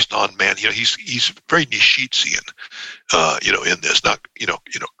based on man. He's very Nietzschean, in this, not,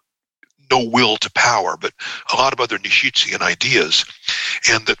 no will to power, but a lot of other Nietzschean ideas.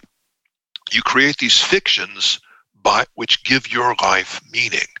 And that you create these fictions which give your life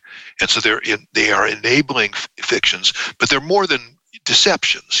meaning. And so they are enabling fictions, but they're more than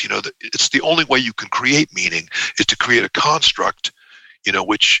deceptions. It's the only way you can create meaning is to create a construct,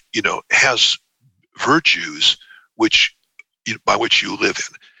 which, has virtues by which you live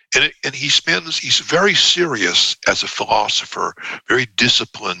in. And he's very serious as a philosopher, very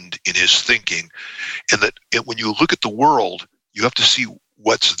disciplined in his thinking. And that when you look at the world, you have to see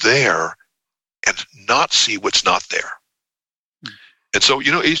what's there and not see what's not there. And so,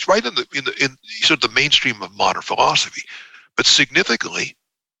 he's right in sort of the mainstream of modern philosophy. But significantly,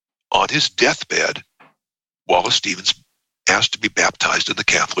 on his deathbed, Wallace Stevens asked to be baptized in the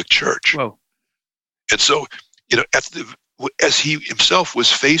Catholic Church. Whoa. And so, as he himself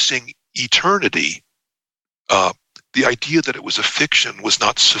was facing eternity, the idea that it was a fiction was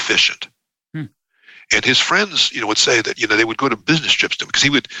not sufficient. And his friends, would say that, they would go to business trips to him,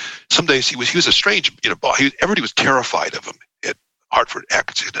 because some days he was a strange, boss. Everybody was terrified of him Hartford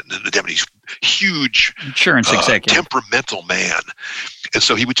accident, and he's huge, insurance executive, temperamental man. And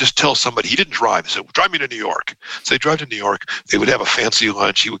so he would just tell somebody, he didn't drive. He said, well, drive me to New York. So they drive to New York. They would have a fancy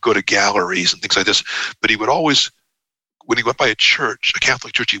lunch. He would go to galleries and things like this. But he would always, when he went by a church, a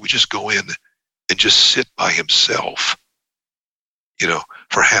Catholic church, he would just go in and just sit by himself,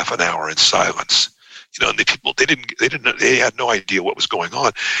 for half an hour in silence. And the people, they had no idea what was going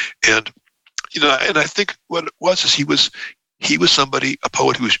on. And, and I think what it was is he was somebody, a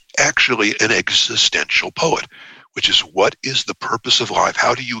poet who was actually an existential poet, which is, what is the purpose of life?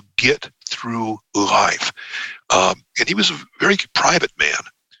 How do you get through life? And he was a very private man.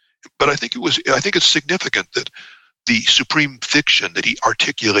 But I think it's significant that the supreme fiction that he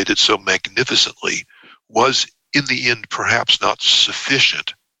articulated so magnificently was, in the end, perhaps not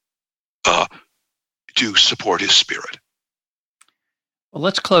sufficient to support his spirit. Well,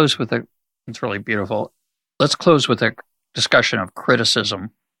 let's close with it's really beautiful. Let's close with a discussion of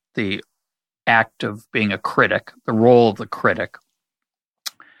criticism, the act of being a critic, the role of the critic.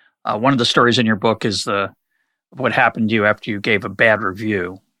 One of the stories in your book is what happened to you after you gave a bad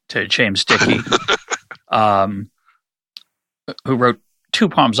review to James Dickey, who wrote two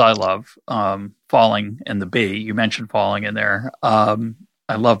poems I love, Falling and The Bee. You mentioned Falling in there. I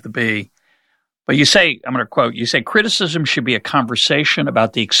love The Bee. But you say, I'm going to quote, you say, criticism should be a conversation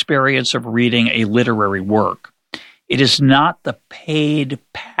about the experience of reading a literary work. It is not the paid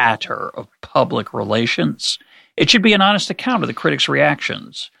patter of public relations. It should be an honest account of the critic's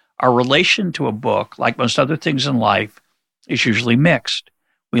reactions. Our relation to a book, like most other things in life, is usually mixed.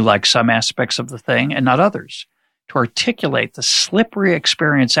 We like some aspects of the thing and not others. To articulate the slippery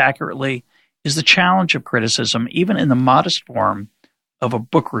experience accurately is the challenge of criticism, even in the modest form of a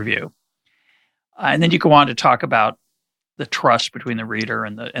book review. And then you go on to talk about the trust between the reader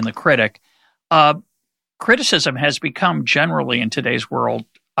and the critic. Criticism has become generally in today's world,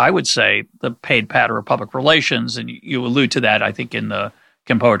 I would say, the paid patter of public relations. And you allude to that, I think, in the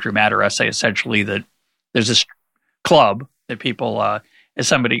Can Poetry Matter essay, essentially, that there's this club that people, as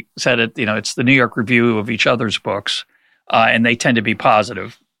somebody said it, it's the New York Review of each other's books, and they tend to be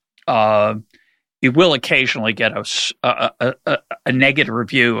positive. You will occasionally get a negative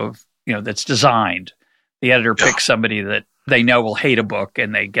review of, that's designed. The editor picks somebody that they know will hate a book,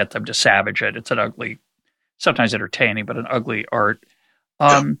 and they get them to savage it. It's an ugly, sometimes entertaining, but an ugly art.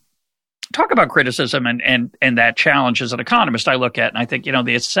 Talk about criticism and that challenge. As an economist, I look at and I think,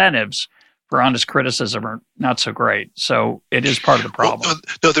 the incentives for honest criticism are not so great. So it is part of the problem. Well,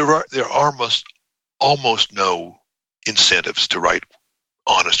 no, there are almost no incentives to write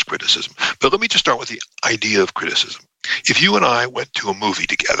honest criticism. But let me just start with the idea of criticism. If you and I went to a movie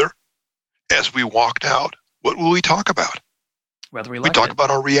together, as we walked out, what will we talk about? Whether we talk about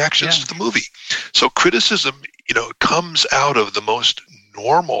our reactions to the movie. So criticism, comes out of the most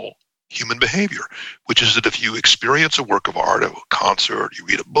normal human behavior, which is that if you experience a work of art, a concert, you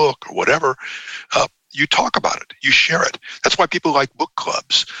read a book or whatever, you talk about it, you share it. That's why people like book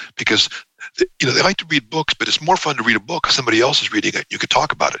clubs, because they like to read books, but it's more fun to read a book if somebody else is reading it. You could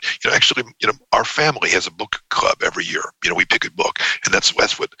talk about it. Actually, our family has a book club every year. We pick a book, and that's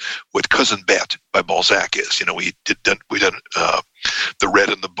what Cousin Bet by Balzac is. We did The Red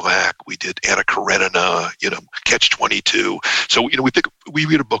and the Black. We did Anna Karenina. Catch-22. So we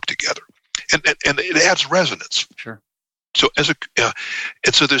read a book together, and it adds resonance. Sure. So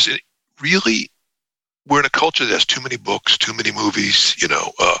and so there's really, we're in a culture that has too many books, too many movies.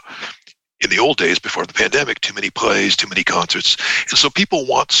 In the old days, before the pandemic, too many plays, too many concerts. And so people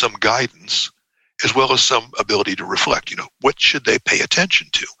want some guidance as well as some ability to reflect. What should they pay attention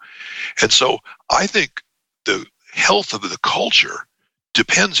to? And so I think the health of the culture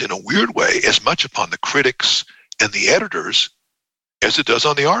depends in a weird way as much upon the critics and the editors as it does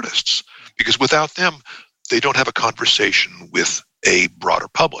on the artists. Because without them, they don't have a conversation with a broader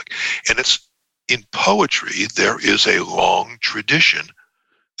public. And in poetry, there is a long tradition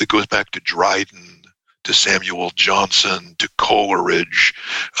that goes back to Dryden, to Samuel Johnson, to Coleridge,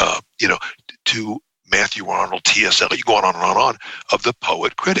 to Matthew Arnold, T.S. Eliot, you go on and on, of the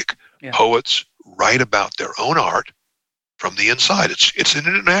poet critic. Yeah. Poets write about their own art from the inside. It's an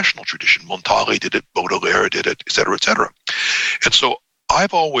international tradition. Montale did it, Baudelaire did it, et cetera, et cetera. And so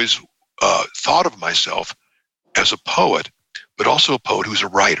I've always thought of myself as a poet, but also a poet who's a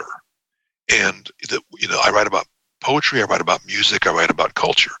writer. And I write about poetry, I write about music, I write about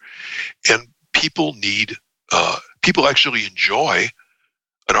culture. And people actually enjoy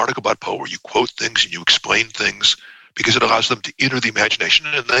an article about poetry where you quote things and you explain things, because it allows them to enter the imagination,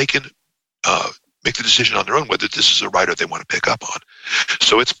 and they can make the decision on their own whether this is a writer they want to pick up on.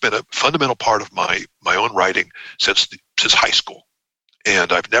 So it's been a fundamental part of my own writing since high school.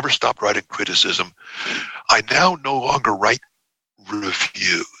 and I've never stopped writing criticism. I now no longer write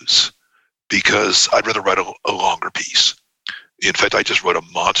reviews because I'd rather write a longer piece. In fact, I just wrote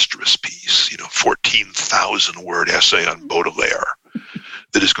a monstrous piece, 14,000-word essay on Baudelaire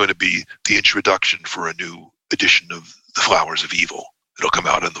that is going to be the introduction for a new edition of The Flowers of Evil. It'll come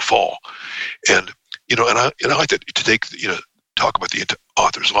out in the fall. And, and I like to take, talk about the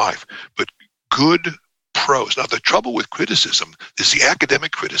author's life, but good prose. Now, the trouble with criticism is the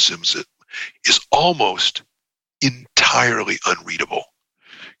academic criticism is almost entirely unreadable.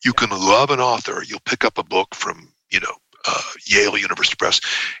 You can love an author. You'll pick up a book from, Yale University Press,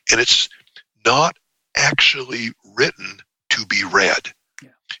 and it's not actually written to be read. Yeah.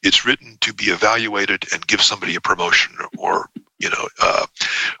 It's written to be evaluated and give somebody a promotion or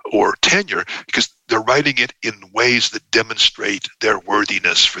tenure, because they're writing it in ways that demonstrate their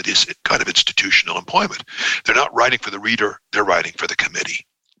worthiness for this kind of institutional employment. They're not writing for the reader, they're writing for the committee.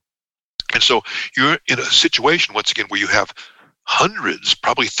 And so you're in a situation, once again, where you have hundreds,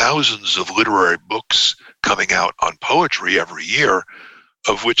 probably thousands of literary books coming out on poetry every year,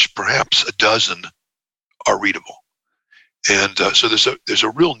 of which perhaps a dozen are readable. And so there's a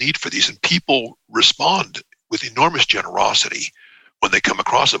real need for these, and people respond with enormous generosity when they come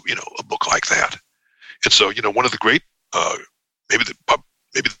across a book like that. And so, one of the great, maybe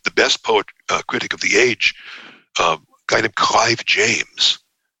the best poet critic of the age, a guy named Clive James,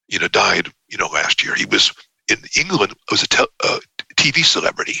 died, last year. He was in England, was a TV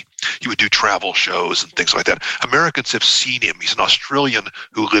celebrity. He would do travel shows and things like that. Americans have seen him. He's an Australian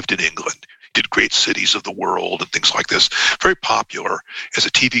who lived in England, did Great Cities of the World and things like this. Very popular as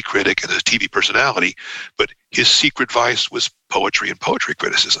a TV critic and as a TV personality, but his secret vice was poetry and poetry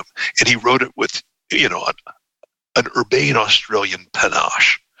criticism. And he wrote it with, an urbane Australian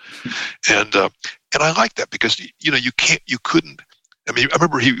panache. And I like that because, I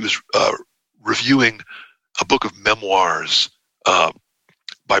remember he was reviewing a book of memoirs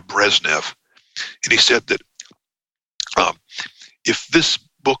by Brezhnev, and he said that if this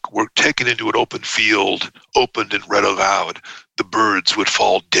book were taken into an open field, opened and read aloud, the birds would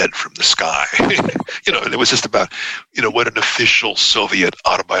fall dead from the sky. And it was just about, what an official Soviet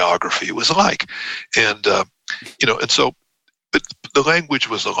autobiography was like. And, and so, but the language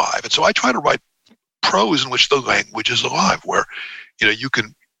was alive. And so I try to write prose in which the language is alive, where, you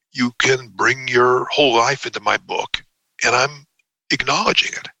can bring your whole life into my book, and I'm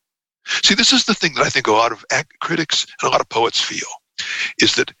acknowledging it. See, this is the thing that I think a lot of critics and a lot of poets feel,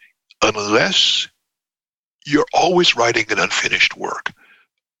 is that unless you're always writing an unfinished work,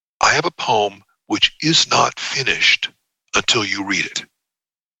 I have a poem which is not finished until you read it.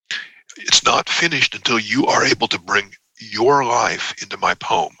 It's not finished until you are able to bring your life into my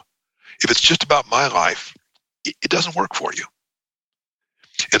poem. If it's just about my life, it doesn't work for you.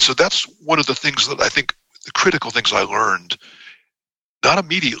 And so that's one of the things that I think, the critical things I learned, not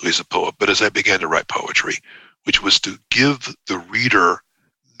immediately as a poet, but as I began to write poetry, which was to give the reader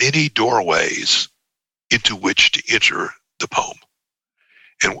many doorways into which to enter the poem.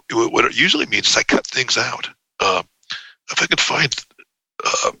 And what it usually means is I cut things out. If I could find,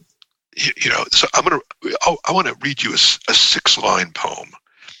 so I want to read you a 6-line poem.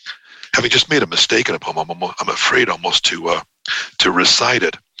 Having just made a mistake in a poem, I'm afraid almost to recite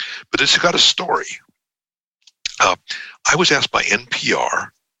it, but it's got a story. I was asked by NPR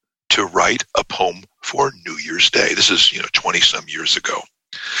to write a poem for New Year's Day. This is 20-some years ago,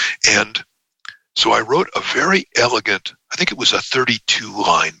 and so I wrote a very elegant, I think it was a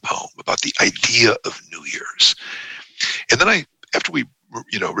 32-line poem about the idea of New Year's. And then after we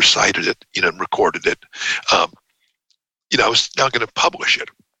recited it, and recorded it, I was now going to publish it.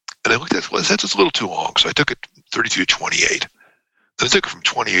 And I looked at it, well, that's a little too long, so I took it 32 to 28. Then I took it from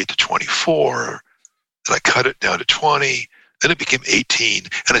 28 to 24, and I cut it down to 20. Then it became 18,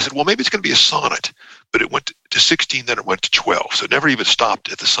 and I said, well, maybe it's going to be a sonnet. But it went to 16, then it went to 12. So it never even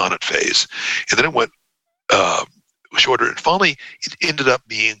stopped at the sonnet phase. And then it went shorter, and finally it ended up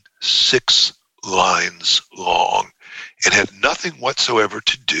being 6 lines long and had nothing whatsoever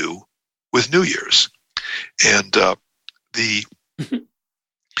to do with New Year's. And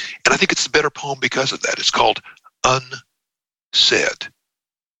and I think it's a better poem because of that. It's called Unsaid.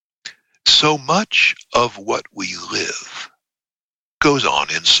 So much of what we live goes on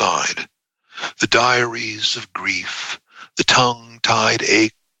inside. The diaries of grief, the tongue-tied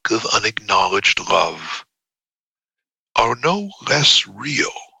ache of unacknowledged love are no less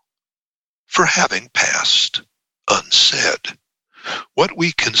real for having passed unsaid. What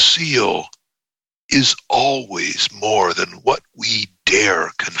we conceal is always more than what we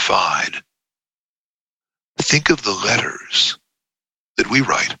dare confide. Think of the letters that we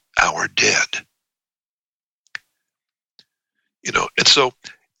write our dead. And so,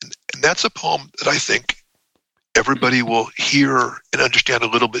 and that's a poem that I think everybody will hear and understand a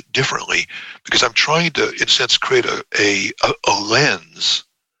little bit differently, because I'm trying to, in a sense, create a lens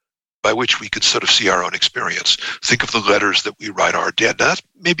by which we could sort of see our own experience. Think of the letters that we write our dead. Now, that's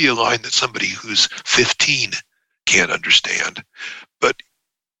maybe a line that somebody who's 15 can't understand, but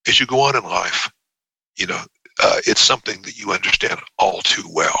as you go on in life, it's something that you understand all too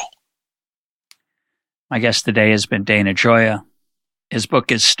well. My guest today has been Dana Gioia. His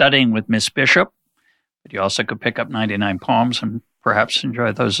book is Studying with Miss Bishop, but you also could pick up 99 poems and perhaps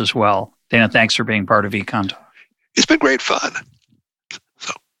enjoy those as well. Dana, thanks for being part of Econ Talk. It's been great fun.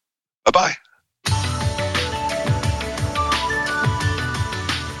 So, bye-bye.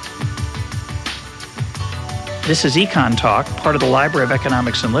 This is Econ Talk, part of the Library of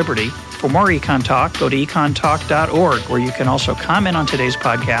Economics and Liberty. For more Econ Talk, go to econtalk.org, where you can also comment on today's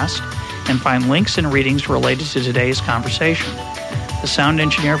podcast and find links and readings related to today's conversation. The sound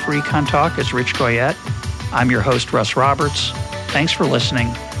engineer for Econ Talk is Rich Goyette. I'm your host, Russ Roberts. Thanks for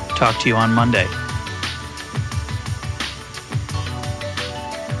listening. Talk to you on Monday.